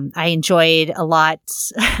 I enjoyed a lot.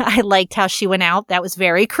 I liked how she went out. That was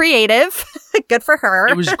very creative. Good for her.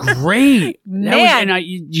 It was great. Man.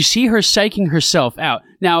 You see her psyching herself out.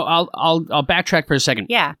 Now, I'll backtrack for a second.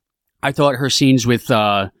 Yeah. I thought her scenes with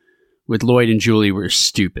Lloyd and Julie were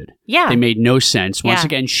stupid. Yeah. They made no sense. Once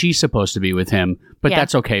again, she's supposed to be with him, but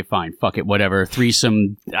that's okay, fine. Fuck it, whatever.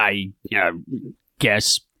 Threesome, I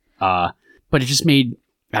guess. But it just made...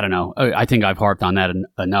 I don't know. I think I've harped on that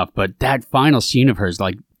enough, but that final scene of hers,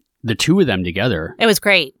 like the two of them together. It was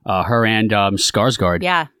great. Her and Skarsgård.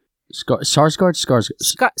 Yeah. Skarsgård?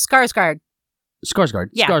 Skarsgård. Skarsgård.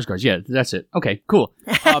 Yeah. Skarsgård. Yeah, that's it. Okay, cool.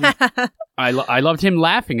 I loved him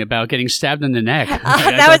laughing about getting stabbed in the neck.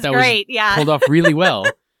 That was great. Yeah. Pulled off really well.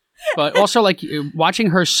 But also, like, watching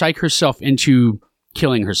her psych herself into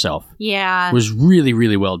killing herself. Yeah. Was really,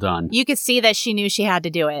 really well done. You could see that she knew she had to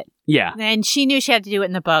do it. Yeah. And she knew she had to do it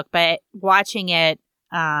in the book, but watching it,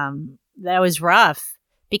 that was rough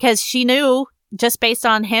because she knew just based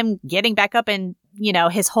on him getting back up and, you know,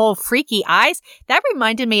 his whole freaky eyes. That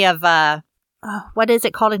reminded me of, what is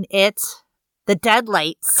it called in It? The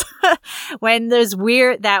Deadlights. When there's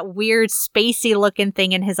that weird spacey looking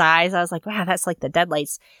thing in his eyes. I was like, wow, that's like the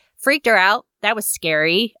Deadlights. Freaked her out. That was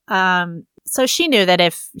scary. So she knew that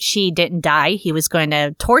if she didn't die, he was going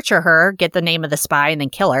to torture her, get the name of the spy, and then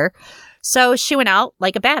kill her. So she went out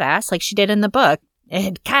like a badass, like she did in the book.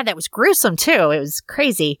 And God, that was gruesome too. It was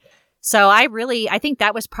crazy. So I think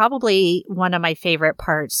that was probably one of my favorite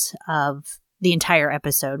parts of the entire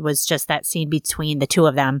episode was just that scene between the two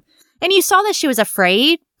of them. And you saw that she was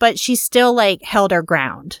afraid, but she still like held her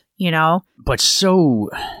ground, you know? But so,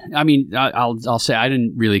 I mean, I'll say I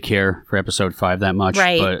didn't really care for episode 5 that much.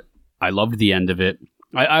 Right. But I loved the end of it.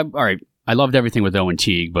 All right. I loved everything with Owen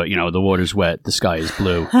Teague, but the water's wet, the sky is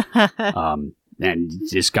blue. And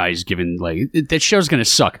this guy's given that show's gonna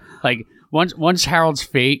suck. Like once Harold's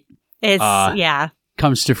fate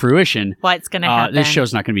comes to fruition, what's gonna happen? This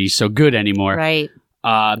show's not gonna be so good anymore. Right.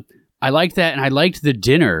 I liked that, and I liked the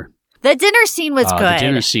dinner. The dinner scene was good. The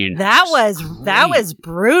dinner scene. That was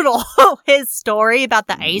brutal. His story about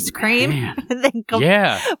the ice cream.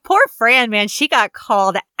 Yeah. Poor Fran, man, she got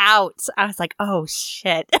called out. I was like, oh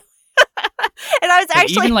shit. And I was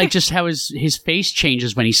actually even just how his face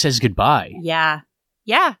changes when he says goodbye. Yeah.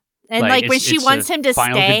 Yeah. And when she wants him to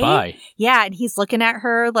stay. Goodbye. Yeah, and he's looking at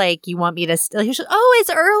her like, you want me to stay? It's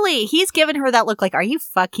early. He's giving her that look like, are you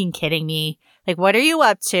fucking kidding me? Like, what are you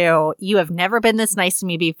up to? You have never been this nice to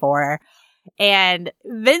me before. And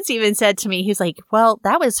Vince even said to me, he was like, well,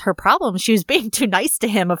 that was her problem. She was being too nice to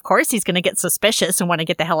him. Of course, he's going to get suspicious and want to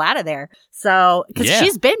get the hell out of there. So, because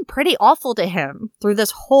she's been pretty awful to him through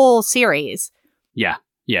this whole series. Yeah.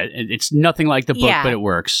 Yeah. It's nothing like the book, but it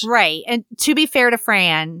works. Right. And to be fair to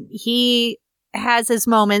Fran, he has his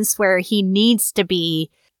moments where he needs to be.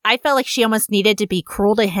 I felt like she almost needed to be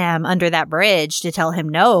cruel to him under that bridge to tell him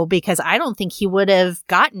no, because I don't think he would have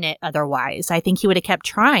gotten it otherwise. I think he would have kept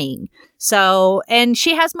trying. So, and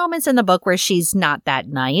she has moments in the book where she's not that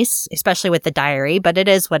nice, especially with the diary, but it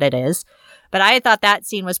is what it is. But I thought that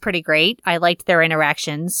scene was pretty great. I liked their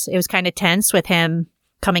interactions. It was kind of tense with him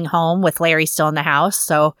coming home with Larry still in the house.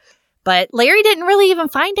 So, but Larry didn't really even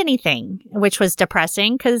find anything, which was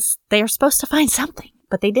depressing because they were supposed to find something,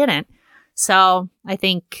 but they didn't. So I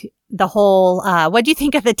think the whole, what do you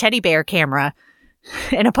think of the teddy bear camera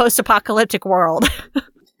in a post-apocalyptic world?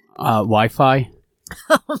 Wi-Fi.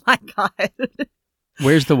 Oh my God.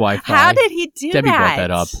 Where's the Wi-Fi? How did he do Debbie that? brought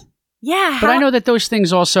that up. Yeah. But I know that those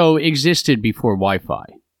things also existed before Wi-Fi.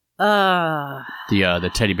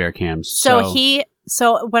 The teddy bear cams.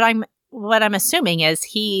 So what I'm assuming is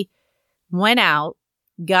he went out,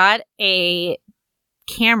 got a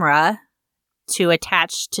camera to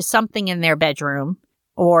attach to something in their bedroom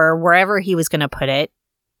or wherever he was going to put it.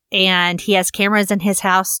 And he has cameras in his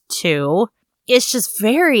house too. It's just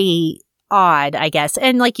very odd, I guess.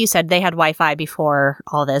 And like you said, they had Wi-Fi before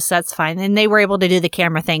all this. That's fine. And they were able to do the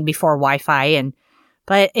camera thing before Wi-Fi.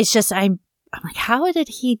 But it's just, I'm like, how did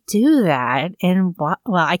he do that? And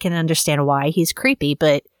I can understand why. He's creepy,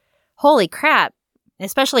 but holy crap.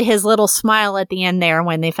 Especially his little smile at the end there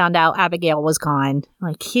when they found out Abigail was gone.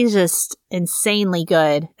 Like, he's just insanely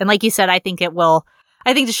good. And like you said, I think the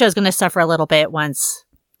show's going to suffer a little bit once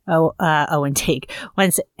Owen Teague,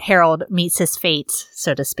 once Harold meets his fate,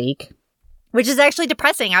 so to speak. Which is actually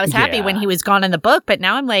depressing. I was happy when he was gone in the book, but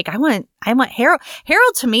now I'm like, I want Harold.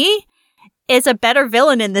 Harold, to me, is a better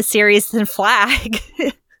villain in this series than Flag.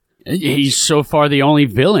 He's so far the only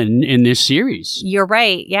villain in this series. You're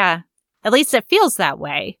right, yeah. At least it feels that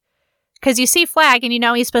way. Because you see Flag and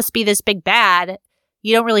he's supposed to be this big bad.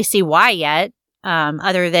 You don't really see why yet,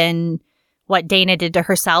 other than what Dana did to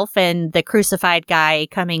herself and the crucified guy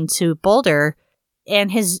coming to Boulder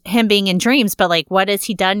and him being in dreams. But like, what has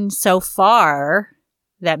he done so far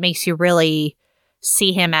that makes you really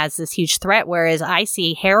see him as this huge threat? Whereas I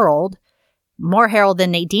see Harold, more Harold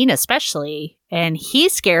than Nadine especially, and he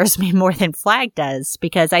scares me more than Flag does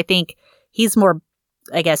because I think he's more,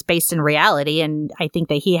 I guess, based in reality, and I think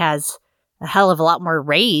that he has a hell of a lot more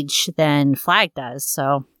rage than Flag does.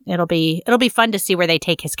 So it'll be fun to see where they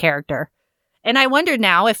take his character. And I wonder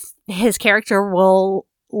now if his character will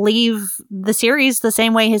leave the series the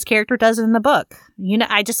same way his character does in the book.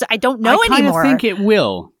 I don't know anymore. I think it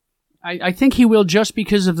will. I think he will just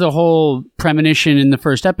because of the whole premonition in the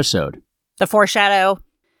first episode. The foreshadow.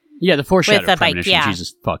 Yeah, the foreshadow with the premonition. bike, yeah.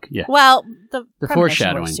 Jesus, fuck, yeah. Well, the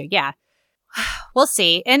foreshadowing. Too, yeah. We'll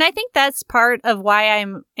see. And I think that's part of why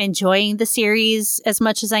I'm enjoying the series as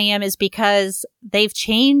much as I am is because they've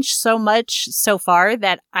changed so much so far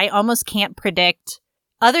that I almost can't predict,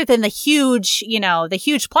 other than the huge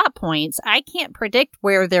plot points, I can't predict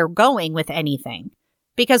where they're going with anything.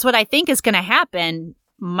 Because what I think is going to happen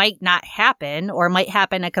might not happen or might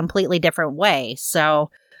happen a completely different way.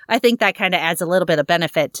 So I think that kind of adds a little bit of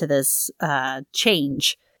benefit to this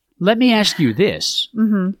change. Let me ask you this.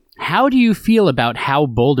 Mm-hmm. How do you feel about how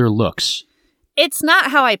Boulder looks? It's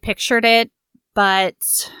not how I pictured it, but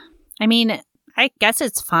I mean, I guess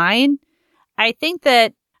it's fine. I think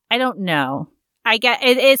that, I don't know. I get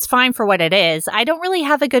it's fine for what it is. I don't really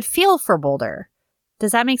have a good feel for Boulder.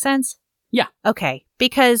 Does that make sense? Yeah. Okay.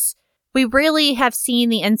 Because we really have seen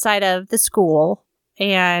the inside of the school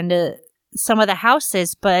and some of the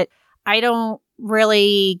houses, but I don't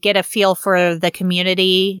really get a feel for the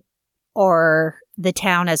community or the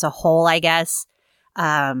town as a whole, I guess.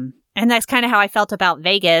 And that's kind of how I felt about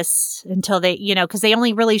Vegas until they, because they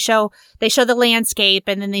only really show the landscape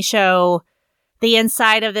and then they show the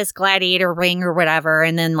inside of this gladiator ring or whatever.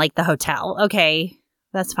 And then like the hotel. Okay,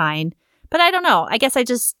 that's fine. But I don't know. I guess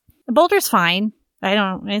Boulder's fine.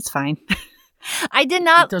 It's fine. I did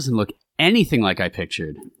not. It doesn't look anything like I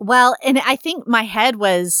pictured. Well, and I think my head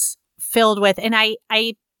was filled with, and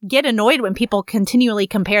I get annoyed when people continually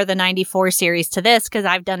compare the 94 series to this because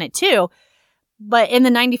I've done it too. But in the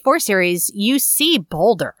 94 series, you see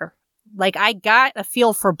Boulder. Like, I got a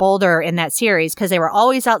feel for Boulder in that series because they were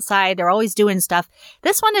always outside. They're always doing stuff.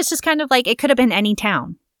 This one is just kind of like, it could have been any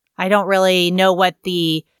town. I don't really know what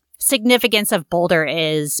the significance of Boulder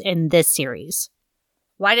is in this series.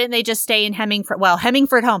 Why didn't they just stay in Hemingford? Well,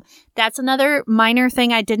 Hemingford Home. That's another minor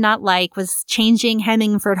thing I did not like, was changing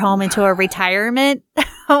Hemingford Home into a retirement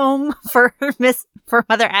home for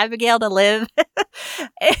Mother Abigail to live.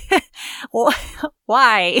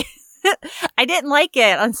 Why? I didn't like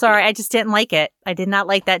it. I'm sorry. I just didn't like it. I did not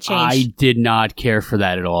like that change. I did not care for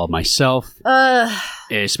that at all myself.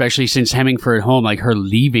 Especially since Hemingford Home, like her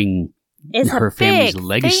leaving her family's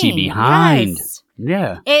legacy behind. Yes.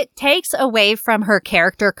 Yeah. It takes away from her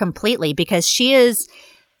character completely because she is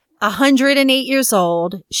 108 years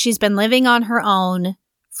old. She's been living on her own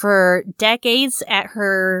for decades at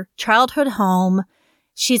her childhood home.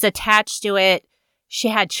 She's attached to it. She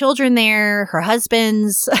had children there, her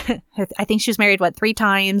husband's. I think she was married, 3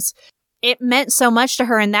 times. It meant so much to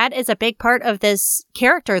her, and that is a big part of this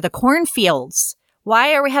character, the cornfields.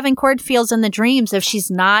 Why are we having cornfields in the dreams if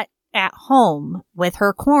she's not at home with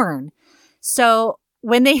her corn? So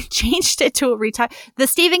when they changed it to the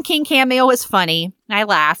Stephen King cameo was funny. I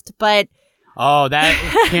laughed, but... Oh, that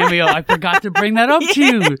cameo, I forgot to bring that up to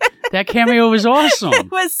you. That cameo was awesome.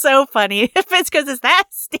 It was so funny. If it's because it's that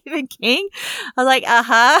Stephen King, I was like,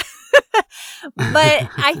 uh-huh. But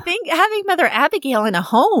I think having Mother Abigail in a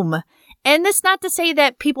home, and this not to say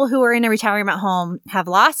that people who are in a retirement home have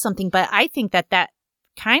lost something, but I think that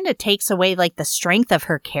kind of takes away like the strength of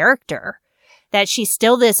her character, that she's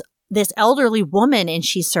still this elderly woman and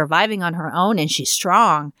she's surviving on her own and she's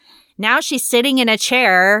strong. Now she's sitting in a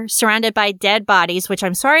chair surrounded by dead bodies, which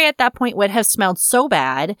I'm sorry at that point would have smelled so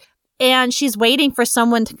bad. And she's waiting for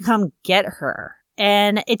someone to come get her.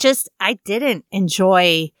 And I didn't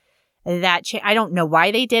enjoy that. I don't know why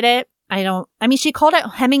they did it. She called it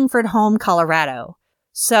Hemingford Home, Colorado.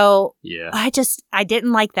 So yeah. I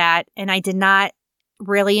didn't like that. And I did not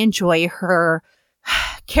really enjoy her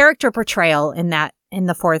character portrayal in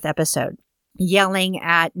the 4th episode, yelling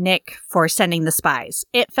at Nick for sending the spies.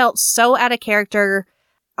 It felt so out of character.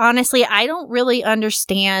 Honestly, I don't really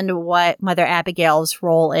understand what Mother Abigail's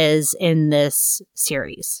role is in this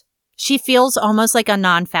series. She feels almost like a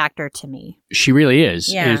non-factor to me. She really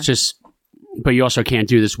is. Yeah. It's just, but you also can't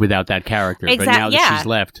do this without that character. But now that she's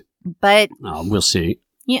left, we'll see.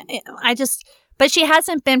 Yeah, but she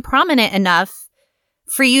hasn't been prominent enough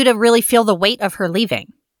for you to really feel the weight of her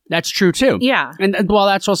leaving. That's true, too. Yeah. And well,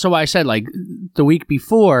 that's also why I said, like, the week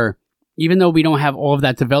before, even though we don't have all of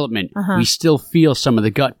that development, we still feel some of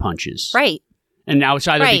the gut punches. Right. And now it's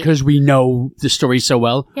either because we know the story so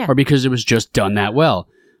well or because it was just done that well.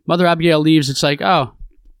 Mother Abigail leaves, it's like, oh,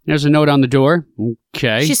 there's a note on the door.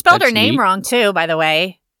 Okay. She spelled her name wrong, too, by the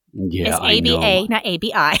way. Yeah, it's ABA, not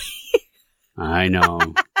ABI. I know.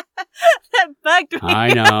 That bugged me.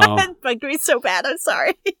 I know. That bugged me so bad. I'm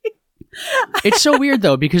sorry. It's so weird,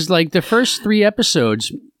 though, because like the first 3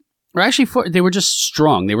 episodes, or actually 4, they were just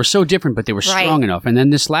strong. They were so different, but they were strong enough. And then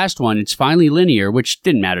this last one, it's finally linear, which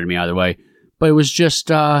didn't matter to me either way. But it was just,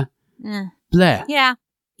 bleh. Yeah.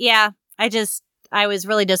 Yeah. I was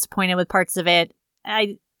really disappointed with parts of it.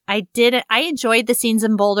 I enjoyed the scenes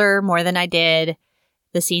in Boulder more than I did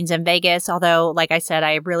the scenes in Vegas. Although, like I said,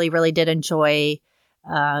 I really, really did enjoy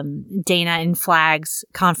Dana and Flag's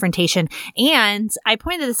confrontation. And I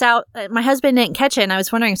pointed this out, my husband didn't catch it, and I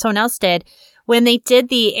was wondering if someone else did. When they did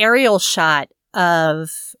the aerial shot of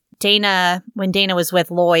Dana, when Dana was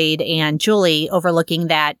with Lloyd and Julie overlooking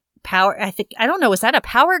that power, I don't know, was that a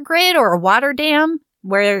power grid or a water dam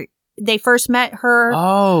where they first met her?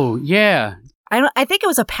 Oh, yeah. I think it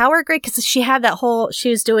was a power grid because she had she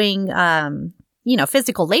was doing,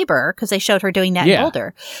 physical labor because they showed her doing that in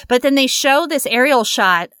Boulder. But then they show this aerial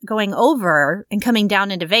shot going over and coming down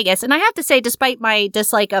into Vegas. And I have to say, despite my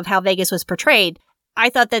dislike of how Vegas was portrayed, I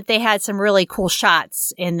thought that they had some really cool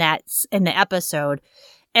shots in the episode.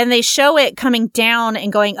 And they show it coming down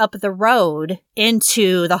and going up the road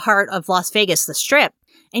into the heart of Las Vegas, the Strip.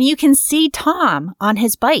 And you can see Tom on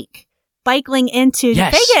his bike. biking into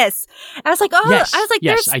Vegas. I was like,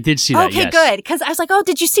 yes, I did see that. Okay, good. Because I was like, oh,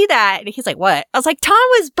 did you see that? And he's like, what? I was like, Tom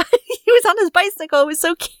he was on his bicycle. It was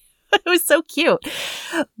so cute. It was so cute.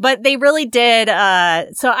 But they really did.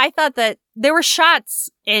 So I thought that there were shots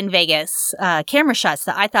in Vegas, camera shots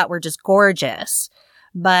that I thought were just gorgeous.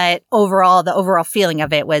 But overall, the overall feeling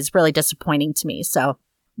of it was really disappointing to me. So,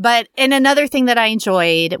 and another thing that I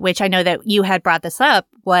enjoyed, which I know that you had brought this up,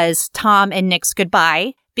 was Tom and Nick's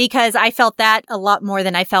goodbye, because I felt that a lot more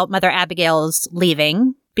than I felt Mother Abigail's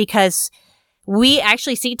leaving, because we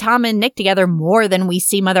actually see Tom and Nick together more than we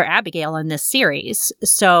see Mother Abigail in this series.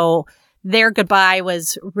 So their goodbye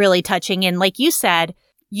was really touching. And like you said,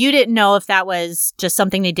 you didn't know if that was just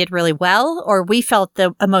something they did really well, or we felt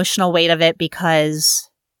the emotional weight of it because,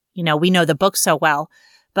 we know the book so well.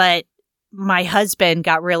 But my husband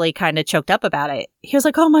got really kind of choked up about it. He was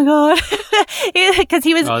like, oh my God. Because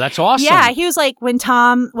he was... Oh, that's awesome. Yeah, he was like, when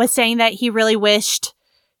Tom was saying that he really wished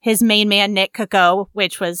his main man, Nick, could go,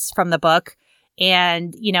 which was from the book.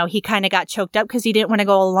 And, he kind of got choked up because he didn't want to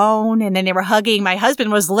go alone. And then they were hugging. My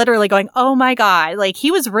husband was literally going, oh my God. Like,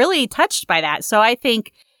 he was really touched by that. So I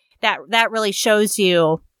think that really shows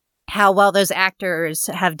you how well those actors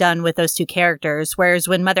have done with those two characters. Whereas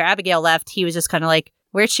when Mother Abigail left, he was just kind of like,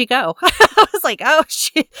 where'd she go? I was like, oh,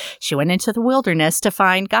 she went into the wilderness to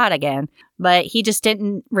find God again. But he just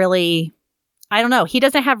didn't really, I don't know. He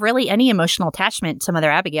doesn't have really any emotional attachment to Mother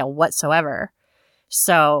Abigail whatsoever.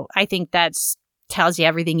 So I think that's tells you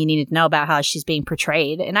everything you need to know about how she's being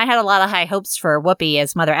portrayed. And I had a lot of high hopes for Whoopi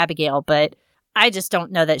as Mother Abigail, but I just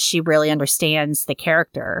don't know that she really understands the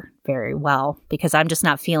character very well, because I'm just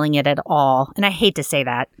not feeling it at all. And I hate to say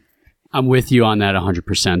that. I'm with you on that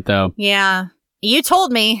 100%, though. Yeah. You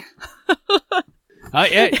told me.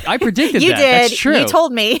 I predicted you that. You did. That's true. You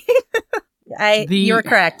told me. You were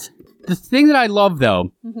correct. The thing that I love,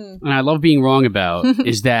 though, and I love being wrong about,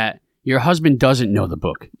 is that your husband doesn't know the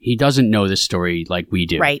book. He doesn't know this story like we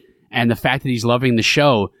do. Right. And the fact that he's loving the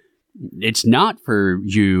show, it's not for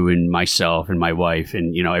you and myself and my wife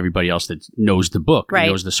and, everybody else that knows the book, right,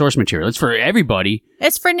 knows the source material. It's for everybody.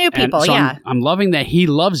 It's for new people, and so yeah. I'm loving that he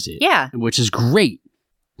loves it. Yeah. Which is great.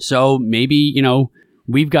 So maybe,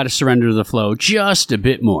 we've got to surrender to the flow just a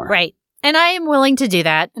bit more. Right. And I am willing to do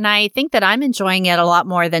that. And I think that I'm enjoying it a lot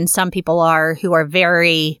more than some people are who are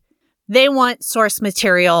they want source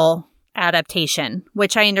material adaptation,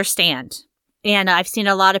 which I understand. And I've seen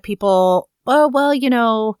a lot of people,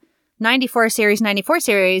 94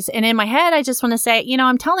 series. And in my head, I just want to say,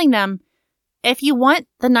 I'm telling them, if you want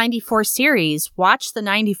the 94 series, watch the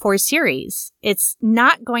 94 series. It's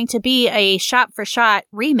not going to be a shot-for-shot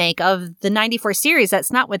remake of the 94 series.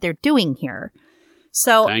 That's not what they're doing here.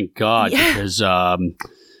 So thank God, because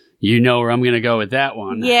you know where I'm going to go with that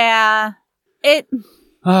one. Yeah.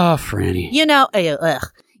 Oh, Franny.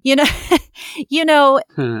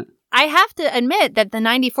 I have to admit that the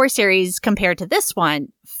 94 series compared to this one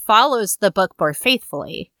follows the book more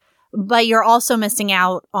faithfully. But you're also missing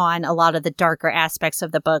out on a lot of the darker aspects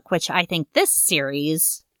of the book, which I think this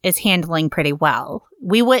series is handling pretty well.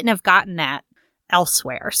 We wouldn't have gotten that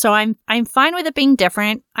elsewhere. So I'm fine with it being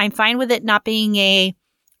different. I'm fine with it not being a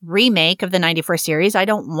remake of the 94 series. I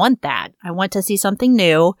don't want that. I want to see something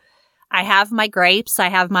new. I have my gripes. I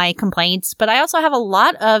have my complaints, but I also have a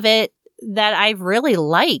lot of it that I've really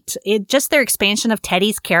liked. Just their expansion of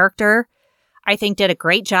Teddy's character, I think, did a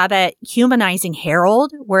great job at humanizing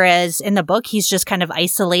Harold, whereas in the book, he's just kind of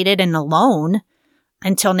isolated and alone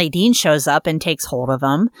until Nadine shows up and takes hold of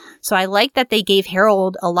him. So I like that they gave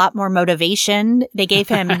Harold a lot more motivation. They gave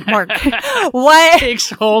him more... What? Takes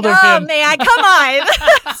hold of him. Oh, man, come on.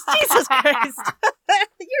 Jesus Christ.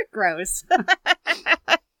 You're gross.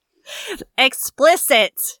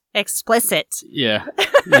 Explicit. Yeah.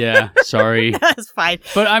 Sorry. That's fine.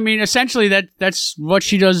 But I mean, essentially, that's what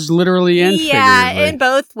she does literally and figuratively. Yeah, in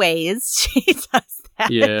both ways, she does that.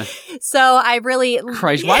 Yeah. So I really...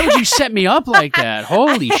 Christ, why would you set me up like that?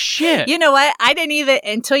 Holy shit. You know what? I didn't even...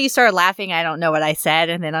 Until you started laughing, I don't know what I said.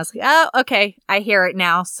 And then I was like, oh, okay. I hear it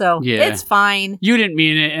now. So it's fine. You didn't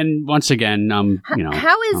mean it. And once again, I'm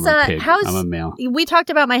a male. We talked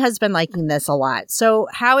about my husband liking this a lot. So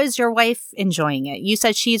how is your wife enjoying it? You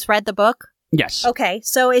said she's read the book? Yes. Okay.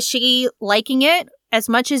 So is she liking it as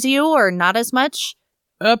much as you or not as much?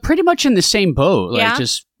 Pretty much in the same boat. Yeah? Like,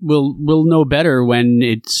 just we'll know better when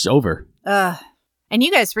it's over. And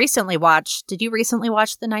you guys recently watched... Did you recently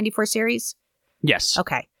watch the 94 series? Yes.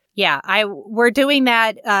 Okay. Yeah. We're doing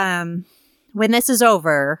that. When this is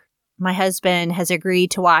over, my husband has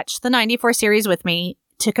agreed to watch the 94 series with me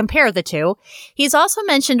to compare the two. He's also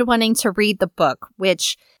mentioned wanting to read the book,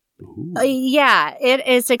 which Yeah, it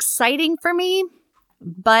is exciting for me,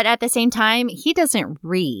 but at the same time, he doesn't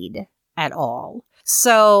read at all.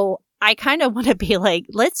 So I kind of want to be like,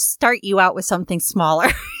 let's start you out with something smaller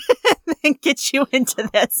and get you into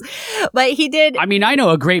this. But he did. I mean, I know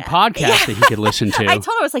a great podcast that he could listen to. I told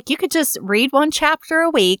him, I was like, you could just read one chapter a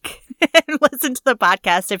week and listen to the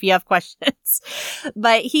podcast if you have questions.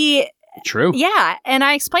 But True. Yeah. And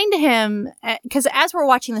I explained to him, because as we're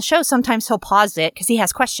watching the show, sometimes he'll pause it because he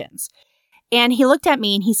has questions. And he looked at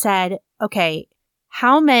me and he said, okay,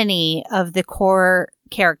 how many of the core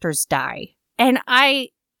characters die? And I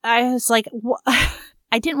was like,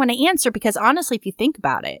 I didn't want to answer because honestly, if you think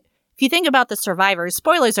about it, if you think about the survivors,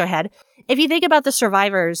 spoilers are ahead. If you think about the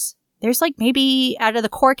survivors, there's like maybe out of the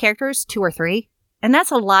core characters, 2 or 3. And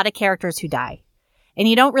that's a lot of characters who die. And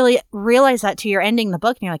you don't really realize that till you're ending the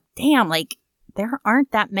book. And you're like, damn, like there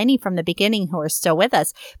aren't that many from the beginning who are still with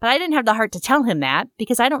us. But I didn't have the heart to tell him that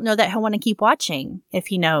because I don't know that he'll want to keep watching if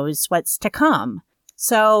he knows what's to come.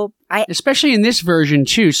 So especially in this version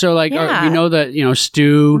too. So like we know that,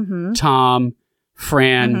 Stu, Tom,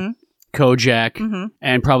 Fran, Kojak,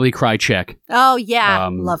 and probably Krychek. Oh yeah.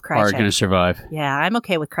 Love Krychek. Are going to survive. Yeah. I'm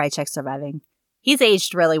okay with Krychek surviving. He's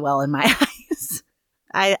aged really well in my eyes.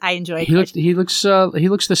 I enjoy. He looks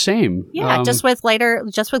the same. Yeah, just with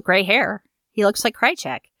gray hair, he looks like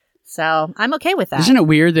Krychek. So I'm okay with that. Isn't it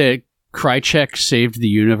weird that Krychek saved the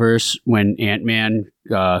universe when Ant-Man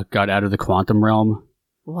got out of the quantum realm?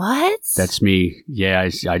 What? That's me. Yeah, I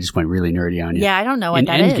just went really nerdy on you. Yeah, I don't know what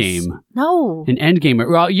that is. In Endgame. No. In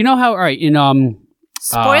Endgame. Well, you know how? All right. In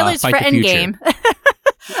spoilers for Endgame.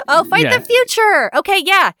 Oh, Fight the Future. Okay,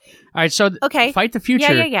 yeah. All right, so Fight the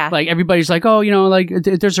Future. Yeah. Like everybody's like, oh, like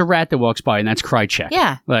there's a rat that walks by, and that's Krychek.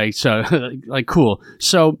 Yeah. Like so, like cool.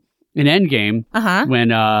 So in Endgame,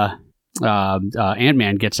 when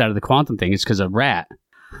Ant-Man gets out of the quantum thing, it's because a rat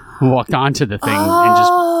walked onto the thing and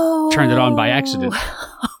just turned it on by accident.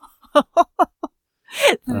 I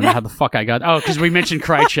don't know how the fuck I got. Oh, because we mentioned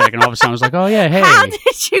Krychek, and all of a sudden I was like, oh yeah, hey. How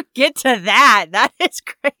did you get to that? That is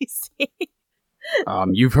crazy.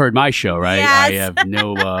 You've heard my show, right? Yes. I have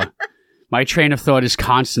no. My train of thought is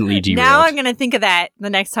constantly derailed. Now I'm gonna think of that the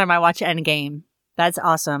next time I watch Endgame. That's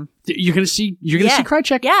awesome. You're gonna see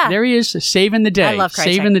Krychek. Yeah, there he is, saving the day. I love Krychek.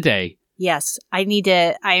 Saving the day. Yes, I need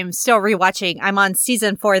to. I am still rewatching. I'm on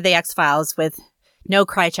season 4 of the X-Files with no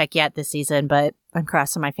Krychek yet this season, but I'm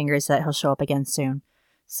crossing my fingers that he'll show up again soon.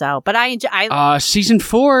 So, but I enjoy. Season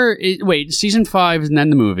 4. Season 5 and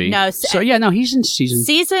then the movie. No, he's in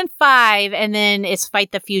season 5, and then it's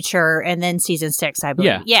Fight the Future, and then season 6, I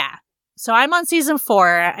believe. Yeah. So I'm on season 4,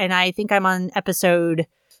 and I think I'm on episode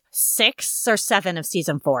 6 or 7 of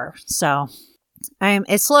season 4. So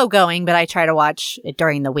it's slow going, but I try to watch it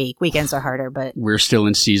during the week. Weekends are harder, but we're still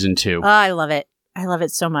in season 2. Oh, I love it. I love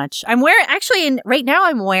it so much. Right now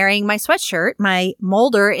I'm wearing my sweatshirt, my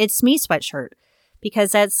Mulder It's Me sweatshirt.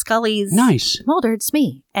 Because that's Scully's Mulder, it's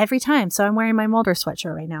me every time. So I'm wearing my Mulder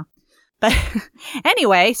sweatshirt right now. But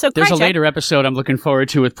anyway, so there's a later episode I'm looking forward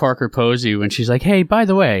to with Parker Posey when she's like, hey, by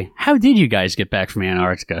the way, how did you guys get back from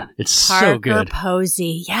Antarctica? It's so good. Parker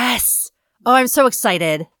Posey, yes. Oh, I'm so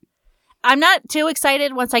excited. I'm not too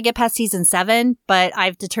excited once I get past season 7, but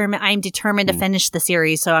I'm determined to finish the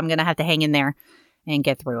series. So I'm going to have to hang in there and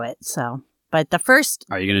get through it. So, but the first.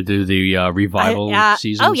 Are you going to do the revival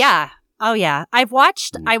seasons? Oh yeah. I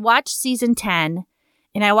watched season 10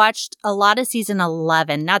 and I watched a lot of season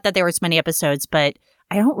 11. Not that there was many episodes, but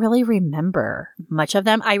I don't really remember much of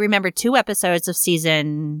them. I remember 2 episodes of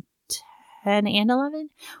season 10 and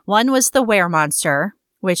 11. One was the Weremonster,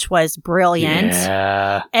 which was brilliant.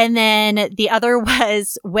 Yeah. And then the other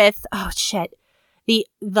was with the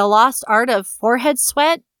Lost Art of Forehead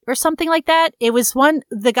Sweat or something like that. It was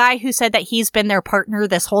the guy who said that he's been their partner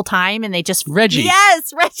this whole time and they just... Reggie.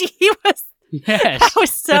 Yes, Reggie. He was... Yes. That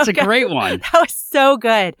was so That's good. a great one. That was so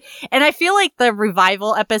good. And I feel like the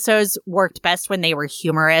revival episodes worked best when they were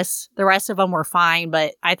humorous. The rest of them were fine,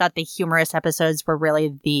 but I thought the humorous episodes were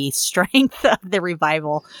really the strength of the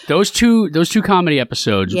revival. Those two comedy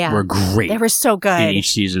episodes were great. They were so good. In each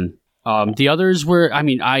season. The others were,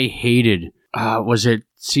 I hated... was it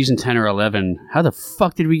season 10 or 11? How the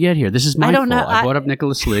fuck did we get here? This is my fault. I brought up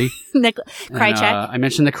Nicholas Lee. Krychek. I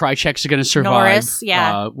mentioned the Krycheks are going to survive. Norris,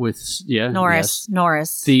 yeah. Norris.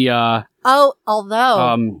 Norris. The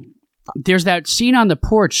although there's that scene on the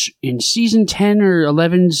porch in season 10 or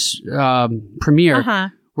 11's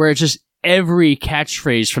premiere where it's just every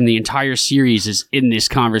catchphrase from the entire series is in this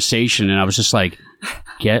conversation, and I was just like,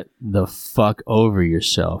 get the fuck over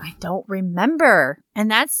yourself. I don't remember.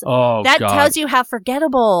 And that God. tells you how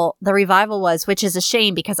forgettable the revival was, which is a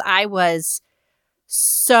shame because I was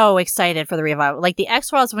so excited for the revival. Like the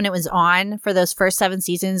X-Files, when it was on for those first 7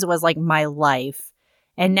 seasons, was like my life.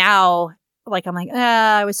 And now, like, I'm like,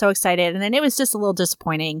 I was so excited. And then it was just a little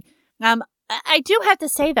disappointing. I do have to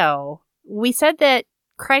say, though, we said that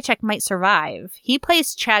Krychek might survive. He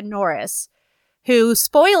plays Chad Norris, who,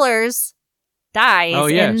 spoilers,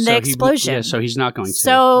 dies in the explosion. So he's not going to.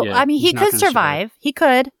 So, I mean, he could survive. He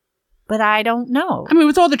could. But I don't know. I mean,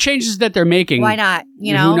 with all the changes that they're making. Why not?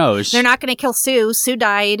 You know, who knows? They're not going to kill Sue. Sue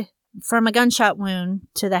died from a gunshot wound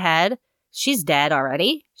to the head. She's dead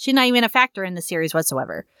already. She's not even a factor in the series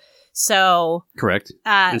whatsoever. So. Correct.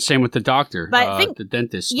 And same with the doctor, the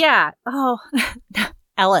dentist. Yeah. Oh,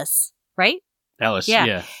 Ellis, right? Ellis,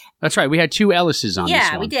 yeah. That's right. We had 2 Ellises on this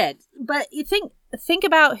one. Yeah, we did. But you think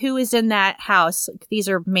about who is in that house. These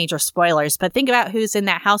are major spoilers, but think about who's in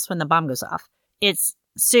that house when the bomb goes off. It's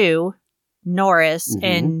Sue, Norris,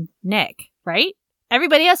 and Nick, right?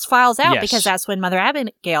 Everybody else files out because that's when Mother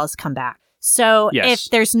Abigail's come back. So if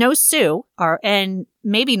there's no Sue, and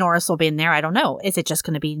maybe Norris will be in there, I don't know. Is it just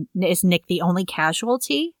going to be, is Nick the only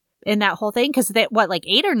casualty in that whole thing? Because like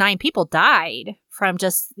 8 or 9 people died from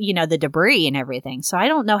just, the debris and everything. So I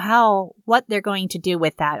don't know what they're going to do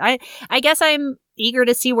with that. I guess I'm eager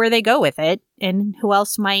to see where they go with it and who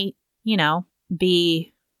else might,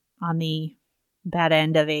 be on the bad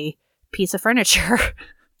end of a piece of furniture.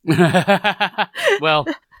 Well,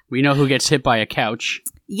 we know who gets hit by a couch.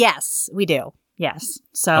 Yes, we do. Yes.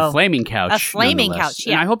 So a flaming couch. A flaming couch,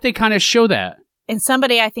 yeah. And I hope they kind of show that. And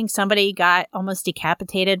I think somebody got almost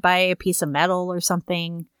decapitated by a piece of metal or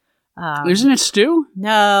something. Isn't it Stu?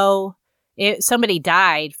 No. Somebody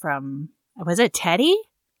died from, was it Teddy?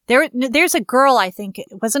 There's a girl, I think,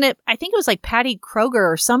 wasn't it? I think it was like Patty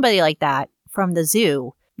Kroger or somebody like that from the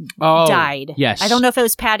zoo. Died. Yes. I don't know if it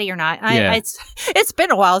was Patty or not. It's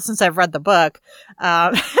been a while since I've read the book.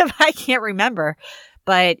 I can't remember.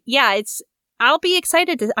 But yeah, I'm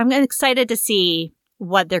excited to see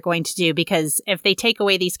what they're going to do, because if they take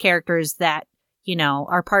away these characters that,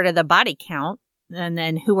 are part of the body count, and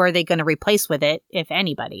then who are they going to replace with it, if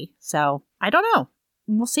anybody? So I don't know.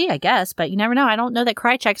 We'll see, I guess, but you never know. I don't know that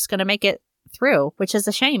Krychek's going to make it through, which is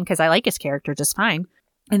a shame because I like his character just fine.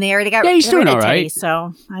 And they already got he's doing all right.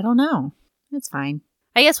 So I don't know. It's fine.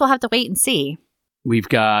 I guess we'll have to wait and see. We've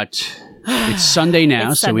got, it's Sunday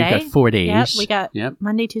now, so we've got 4 days. Yep, we got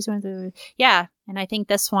Monday, Tuesday, Wednesday. Yeah, and I think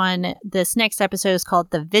this next episode is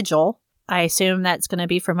called The Vigil. I assume that's going to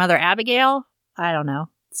be for Mother Abigail. I don't know.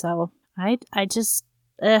 So I just,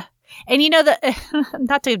 and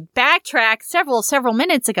not to backtrack several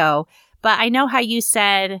minutes ago, but I know how you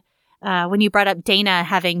said when you brought up Dana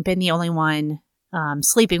having been the only one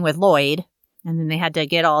sleeping with Lloyd, and then they had to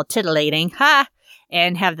get all titillating,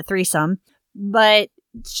 and have the threesome. But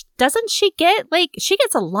doesn't she she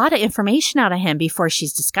gets a lot of information out of him before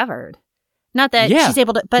she's discovered. Not that she's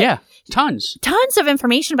able to, but tons of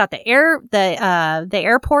information about the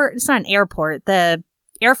airport. It's not an airport, the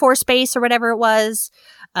Air Force Base or whatever it was.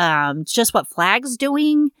 Just what Flag's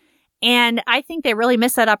doing. And I think they really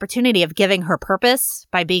missed that opportunity of giving her purpose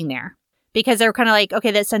by being there. Because they're kind of like,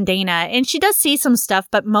 okay, that's on Dana. And she does see some stuff,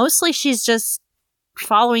 but mostly she's just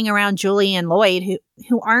following around Julie and Lloyd,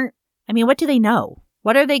 who aren't, what do they know?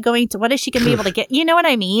 What is she going to be able to get? You know what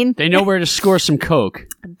I mean? They know where to score some coke.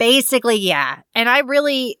 Basically, yeah. And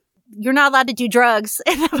you're not allowed to do drugs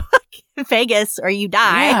in Vegas or you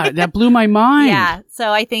die. Yeah, that blew my mind. Yeah,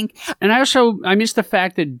 so I think. And I missed the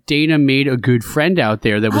fact that Dana made a good friend out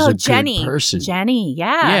there that was a good person. Jenny,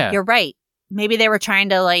 yeah, you're right. Maybe they were trying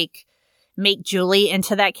to make Julie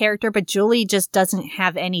into that character, but Julie just doesn't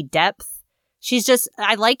have any depth. She's just,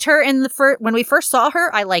 I liked her when we first saw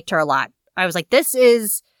her, I liked her a lot. I was like, this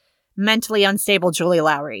is mentally unstable Julie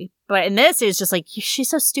Lowry. But in this, it's just she's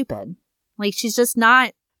so stupid. She's just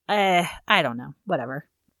not, I don't know, whatever.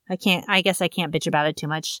 I guess I can't bitch about it too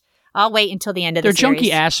much. I'll wait until the end of the series.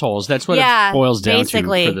 They're junky assholes. That's what it boils down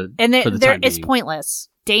basically. To. It's pointless.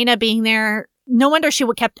 Dana being there, no wonder she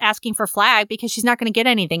kept asking for Flag, because she's not going to get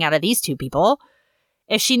anything out of these two people.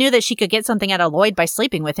 If she knew that she could get something out of Lloyd by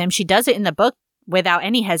sleeping with him, she does it in the book without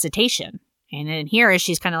any hesitation. And in here,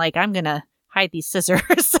 she's kind of like, I'm going to hide these scissors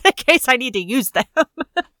in case I need to use them.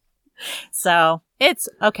 So it's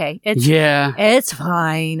okay. It's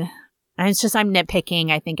fine. And it's just, I'm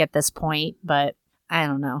nitpicking, I think, at this point, but I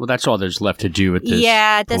don't know. Well, that's all there's left to do at this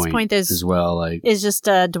at this point there's as well. Is just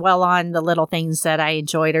to dwell on the little things that I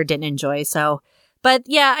enjoyed or didn't enjoy. So, but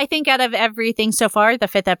yeah, I think out of everything so far, the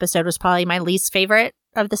 5th episode was probably my least favorite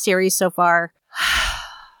of the series so far.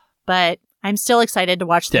 But I'm still excited to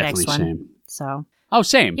watch the next one. Same. So. Oh,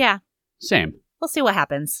 same. Yeah. Same. We'll see what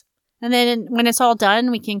happens. And then when it's all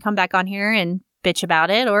done, we can come back on here and bitch about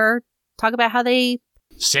it or talk about how they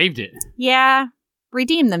saved it. Yeah,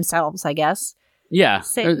 redeem themselves, I guess. Yeah,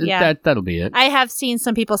 yeah. That'll be it. I have seen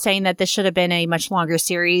some people saying that this should have been a much longer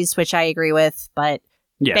series, which I agree with, but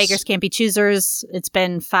yes. Beggars can't be choosers. It's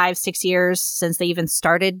been 5-6 years since they even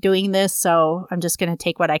started doing this, so I'm just going to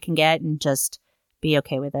take what I can get and just be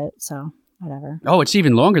okay with it, so whatever. Oh, it's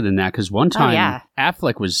even longer than that, because one time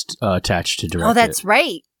Affleck was attached to direct Oh, that's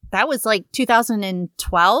right. That was like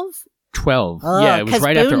 2012? 12. Yeah, it was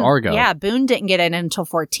right after Argo. Yeah, Boone didn't get it until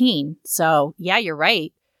 14, so yeah, you're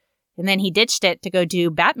right. And then he ditched it to go do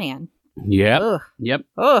Batman. Yep. Ugh. Yep.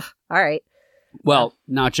 Ugh. All right. Well,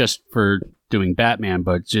 not just for doing Batman,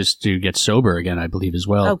 but just to get sober again, I believe, as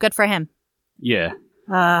well. Oh, good for him. Yeah.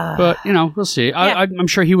 But, we'll see. Yeah. I'm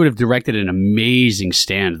sure he would have directed an amazing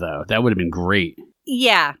stand, though. That would have been great.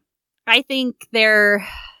 Yeah. I think there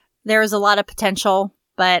is a lot of potential,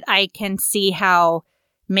 but I can see how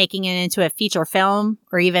making it into a feature film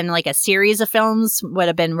or even like a series of films would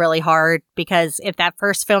have been really hard, because if that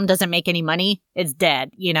first film doesn't make any money, it's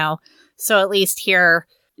dead, So at least here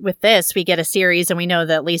with this, we get a series and we know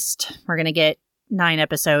that at least we're going to get 9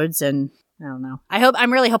 episodes, and I don't know.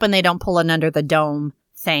 I'm really hoping they don't pull an Under the Dome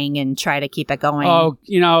thing and try to keep it going. Oh,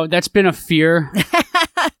 that's been a fear.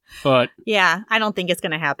 But yeah, I don't think it's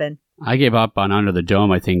going to happen. I gave up on Under the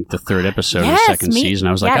Dome, I think, the 3rd episode of the second season.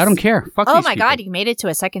 I was like, I don't care. Fuck these people. God, you made it to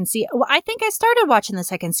a second season. Well, I think I started watching the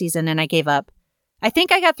second season and I gave up. I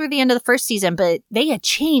think I got through the end of the first season, but they had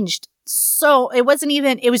changed. So it was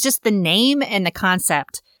just the name and the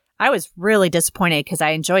concept. I was really disappointed because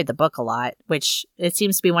I enjoyed the book a lot, which it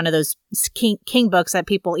seems to be one of those King books that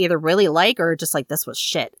people either really like or just like, this was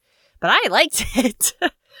shit. But I liked it.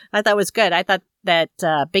 I thought it was good. I thought that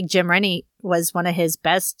Big Jim Rennie was one of his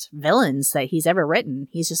best villains that he's ever written.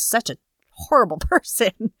 He's just such a horrible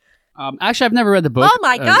person. Actually, I've never read the book. Oh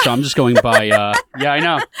my God. So I'm just going by, yeah, I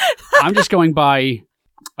know. I'm just going by,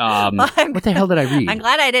 what the hell did I read? I'm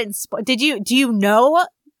glad I didn't do you know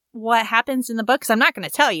what happens in the book? Because I'm not going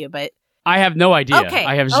to tell you, but. I have no idea. Okay.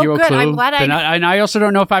 I have zero clue. I'm glad and I also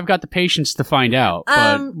don't know if I've got the patience to find out.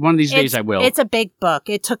 But one of these days I will. It's a big book.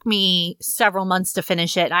 It took me several months to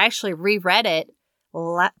finish it. I actually reread it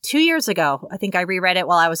 2 years ago. I think I reread it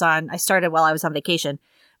I started while I was on vacation.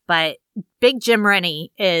 But Big Jim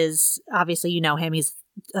Rennie is, obviously you know him. He's,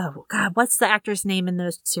 oh God, what's the actor's name in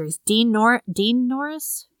the series? Dean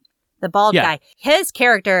Norris? The bald guy. His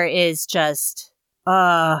character is just...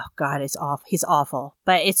 oh God, it's awful. He's awful,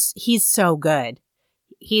 but he's so good.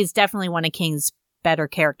 He's definitely one of King's better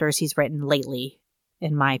characters he's written lately,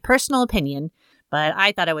 in my personal opinion. But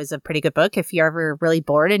I thought it was a pretty good book. If you're ever really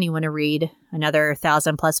bored and you want to read another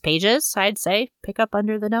 1,000+ pages, I'd say pick up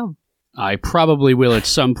Under the Dome. I probably will at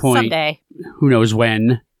some point. Someday. Who knows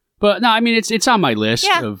when? But no, I mean it's on my list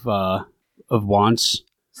of wants.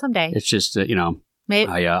 Someday. It's just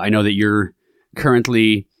Maybe. I know that you're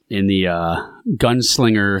currently in the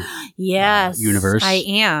gunslinger universe. I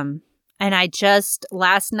am. And I just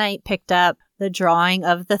last night picked up the drawing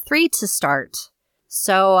of the 3 to start.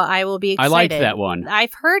 So I will be excited. I liked that one.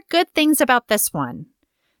 I've heard good things about this one.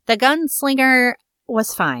 The gunslinger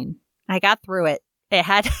was fine. I got through it. It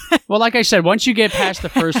had... Well, like I said, once you get past the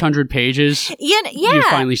first 100 pages, you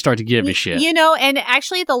finally start to give a shit. And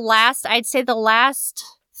actually I'd say the last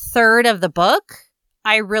third of the book,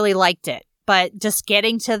 I really liked it. But just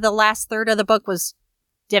getting to the last third of the book was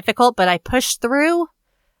difficult, but I pushed through.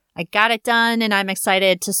 I got it done, and I'm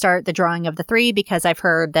excited to start the drawing of the 3 because I've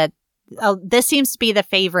heard that this seems to be the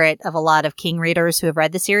favorite of a lot of King readers who have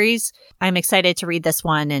read the series. I'm excited to read this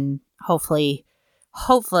one, and hopefully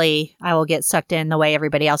I will get sucked in the way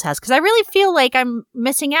everybody else has, because I really feel like I'm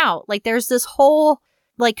missing out. Like there's this whole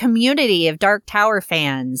community of Dark Tower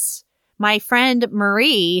fans. My friend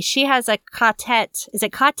Marie, she has a quartet. Is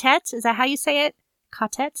it quartet? Is that how you say it?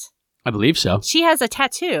 Quartet? I believe so. She has a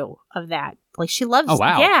tattoo of that. Like she loves. Oh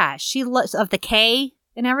wow. Yeah, she loves of the K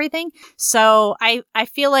and everything. So I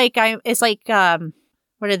feel like it's like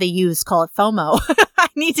what do they use? Call it FOMO. I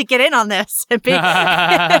need to get in on this.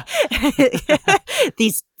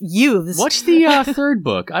 These youths. What's the 3rd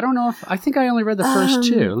book? I don't know I think I only read the first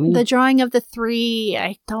 2. The drawing of the 3,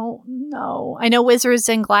 I don't know. I know Wizards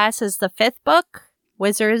in Glass is the 5th book.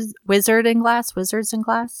 Wizards in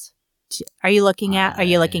Glass. Are you looking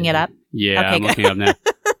it up? Yeah, okay, I'm looking up now.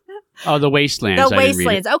 Oh, The Wastelands. The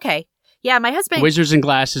Wastelands. Okay. Yeah, my husband. Wizards in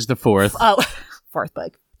Glass is the 4th. Oh, 4th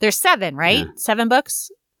book. There's 7, right? Yeah. 7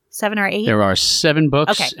 books? 7 or 8? There are 7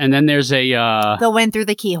 books. Okay. And then there's a... The Wind Through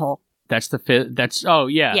the Keyhole. That's the 5th. Oh,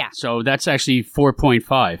 yeah. Yeah. So that's actually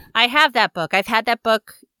 4.5. I have that book. I've had that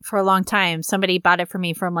book for a long time. Somebody bought it for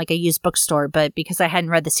me from like a used bookstore, but because I hadn't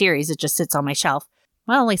read the series, it just sits on my shelf.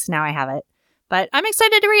 Well, at least now I have it. But I'm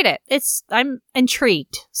excited to read it. I'm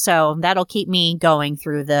intrigued. So that'll keep me going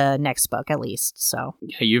through the next book at least. So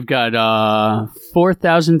Yeah, you've got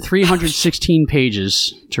 4,316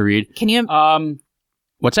 pages to read. Can you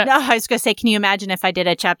What's that? No, I was going to say, can you imagine if I did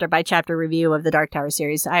a chapter by chapter review of the Dark Tower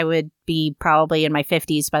series? I would be probably in my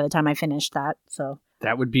 50s by the time I finished that. So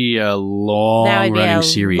That would be a long-running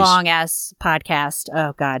series. Long-ass podcast.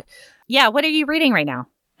 Oh, God. Yeah, what are you reading right now?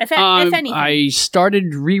 If anything. I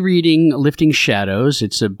started rereading Lifting Shadows.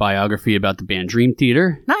 It's a biography about the band Dream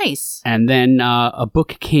Theater. Nice. And then a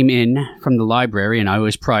book came in from the library, and I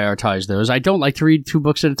always prioritize those. I don't like to read 2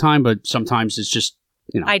 books at a time, but sometimes it's just,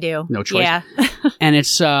 I do. No choice. Yeah. And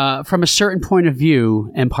it's, from a certain point of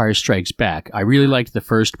view, Empire Strikes Back. I really liked the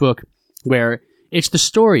first book, where it's the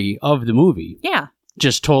story of the movie. Yeah.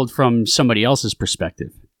 Just told from somebody else's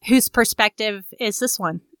perspective. Whose perspective is this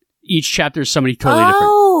one? Each chapter is somebody totally different.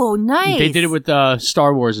 Oh, nice. They did it with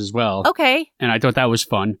Star Wars as well. Okay. And I thought that was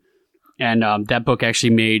fun. And that book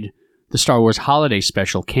actually made the Star Wars Holiday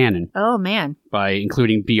Special canon. Oh, man. By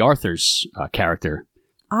including B. Arthur's character.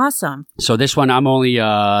 Awesome. So this one, I'm only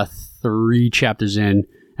 3 chapters in,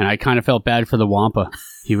 and I kind of felt bad for the Wampa.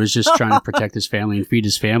 He was just trying to protect his family and feed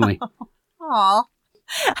his family. Aw.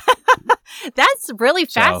 That's really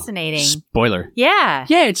fascinating. Spoiler. Yeah.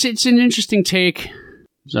 Yeah, it's an interesting take.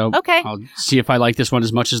 So okay. I'll see if I like this one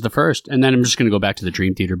as much as the first, and then I'm just going to go back to the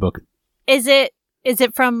Dream Theater book. Is it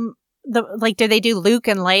from do they do Luke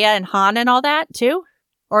and Leia and Han and all that too?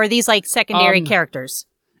 Or are these like secondary characters?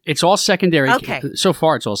 It's all secondary. Okay. So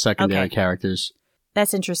far, it's all secondary characters.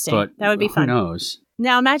 That's interesting. But that would be fun. Who knows?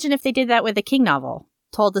 Now imagine if they did that with the King novel,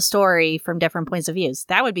 told the story from different points of views.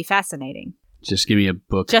 That would be fascinating. Just give me a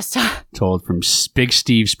book just told from Big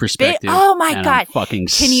Steve's perspective. Oh my God. I'm fucking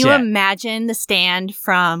Can you imagine the Stand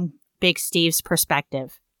from Big Steve's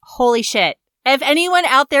perspective? Holy shit. If anyone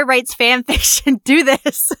out there writes fan fiction, do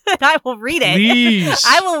this. I will read it. Please.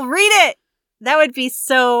 I will read it. That would be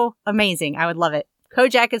so amazing. I would love it.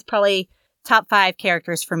 Kojak is probably top 5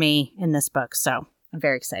 characters for me in this book. So I'm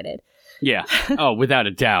very excited. Yeah. Oh, without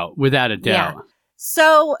a doubt. Without a doubt. Yeah.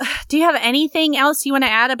 So, do you have anything else you want to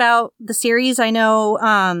add about the series? I know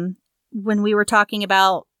when we were talking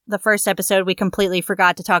about the first episode, we completely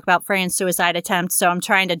forgot to talk about Fran's suicide attempt. So I'm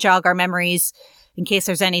trying to jog our memories in case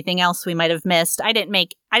there's anything else we might have missed. I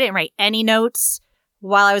didn't write any notes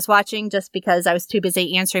while I was watching just because I was too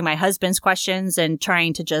busy answering my husband's questions and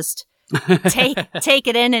trying to just take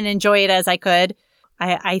it in and enjoy it as I could.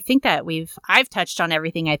 I think that I've touched on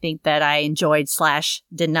everything I think that I enjoyed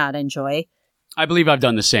 / did not enjoy. I believe I've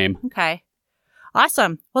done the same. Okay.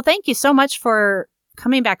 Awesome. Well, thank you so much for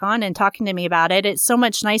coming back on and talking to me about it. It's so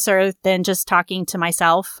much nicer than just talking to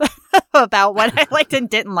myself about what I liked and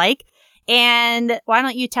didn't like. And why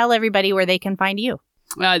don't you tell everybody where they can find you?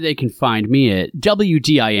 They can find me at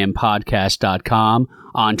wdimpodcast.com,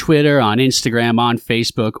 on Twitter, on Instagram, on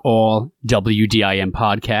Facebook, all WDIM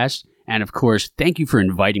Podcast. And of course, thank you for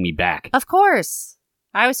inviting me back. Of course.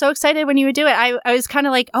 I was so excited when you would do it. I was kind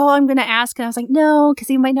of like, oh, I'm going to ask. And I was like, no, because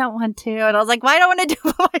he might not want to. And I was like, well, I don't want to do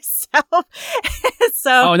it myself.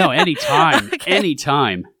 Oh, no, anytime. Okay.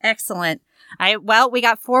 Anytime. Excellent. We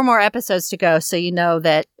got 4 more episodes to go. So you know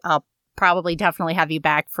that I'll probably definitely have you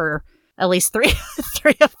back for at least 3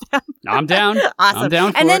 of them. I'm down. Awesome. I'm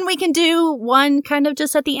down for and then it. we can do one kind of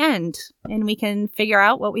just at the end. And we can figure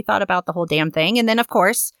out what we thought about the whole damn thing. And then, of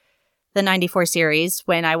course, the 94 series,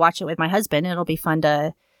 when I watch it with my husband, it'll be fun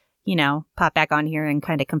to, pop back on here and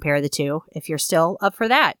kind of compare the two if you're still up for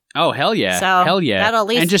that. Oh, hell yeah. So hell yeah. That'll at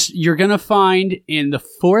least... And you're going to find in the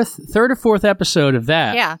 3rd or 4th episode of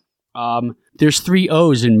that. Yeah. There's 3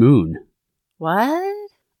 O's in Moon. What?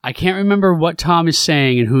 I can't remember what Tom is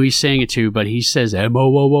saying and who he's saying it to, but he says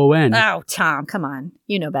M-O-O-O-N. Oh, Tom, come on.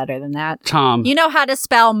 You know better than that. Tom. You know how to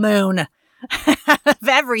spell moon. Of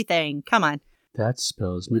everything. Come on. That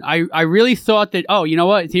spells moon. I really thought that, you know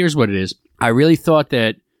what? Here's what it is. I really thought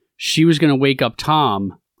that she was going to wake up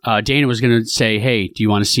Tom. Dana was going to say, hey, do you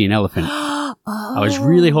want to see an elephant? Oh. I was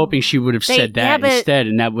really hoping she would have said that instead,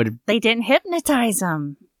 and that would have... They didn't hypnotize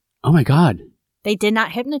him. Oh, my God. They did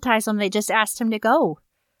not hypnotize him. They just asked him to go.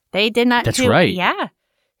 They did not That's right. Yeah.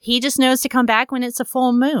 He just knows to come back when it's a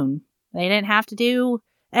full moon. They didn't have to do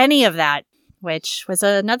any of that, which was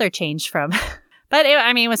another change from... But,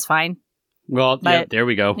 it was fine. Well, yeah, there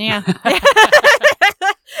we go. Yeah.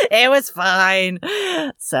 It was fine.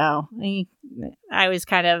 So I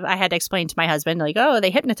had to explain to my husband, like, oh,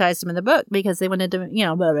 they hypnotized him in the book because they wanted to,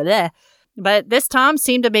 blah, blah, blah. But this Tom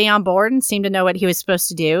seemed to be on board and seemed to know what he was supposed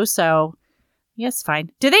to do. So Yes,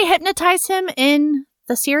 fine. Do they hypnotize him in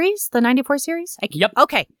the series, the 94 series? Yep.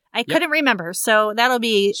 Okay. I couldn't remember. So that'll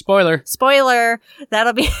be... Spoiler.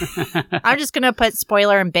 That'll be... I'm just going to put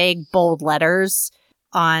spoiler in big, bold letters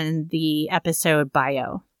on the episode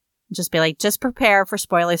bio. Just be like, just prepare for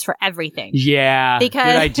spoilers for everything. Yeah. Good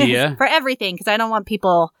idea. For everything, because I don't want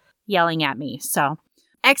people yelling at me. So,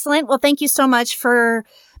 excellent. Well, thank you so much for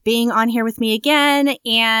being on here with me again.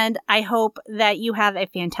 And I hope that you have a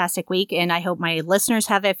fantastic week. And I hope my listeners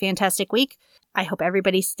have a fantastic week. I hope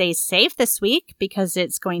everybody stays safe this week because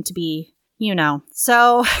it's going to be,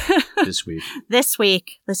 so this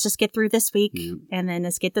week, let's just get through this week and then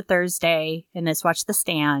let's get to Thursday and let's watch The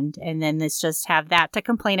Stand and then let's just have that to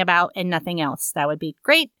complain about and nothing else. That would be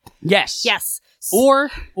great. Yes. Yes. Or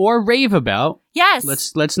rave about. Yes.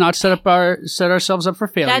 Let's not set ourselves up for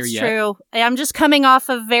failure That's yet. That's true. I'm just coming off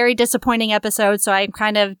a very disappointing episode, so I'm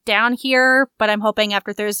kind of down here, but I'm hoping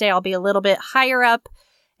after Thursday I'll be a little bit higher up.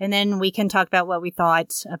 And then we can talk about what we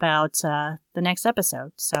thought about the next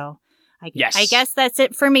episode. So I guess that's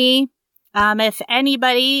it for me. If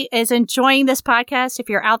anybody is enjoying this podcast, if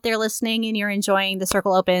you're out there listening and you're enjoying The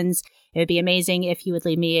Circle Opens, it would be amazing if you would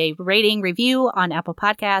leave me a rating review on Apple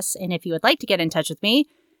Podcasts. And if you would like to get in touch with me,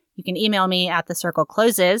 you can email me at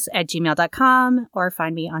thecirclecloses@gmail.com or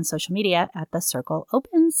find me on social media at The Circle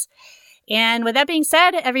Opens. And with that being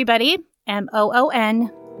said, everybody, MOON.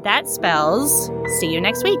 That spells see you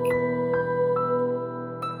next week.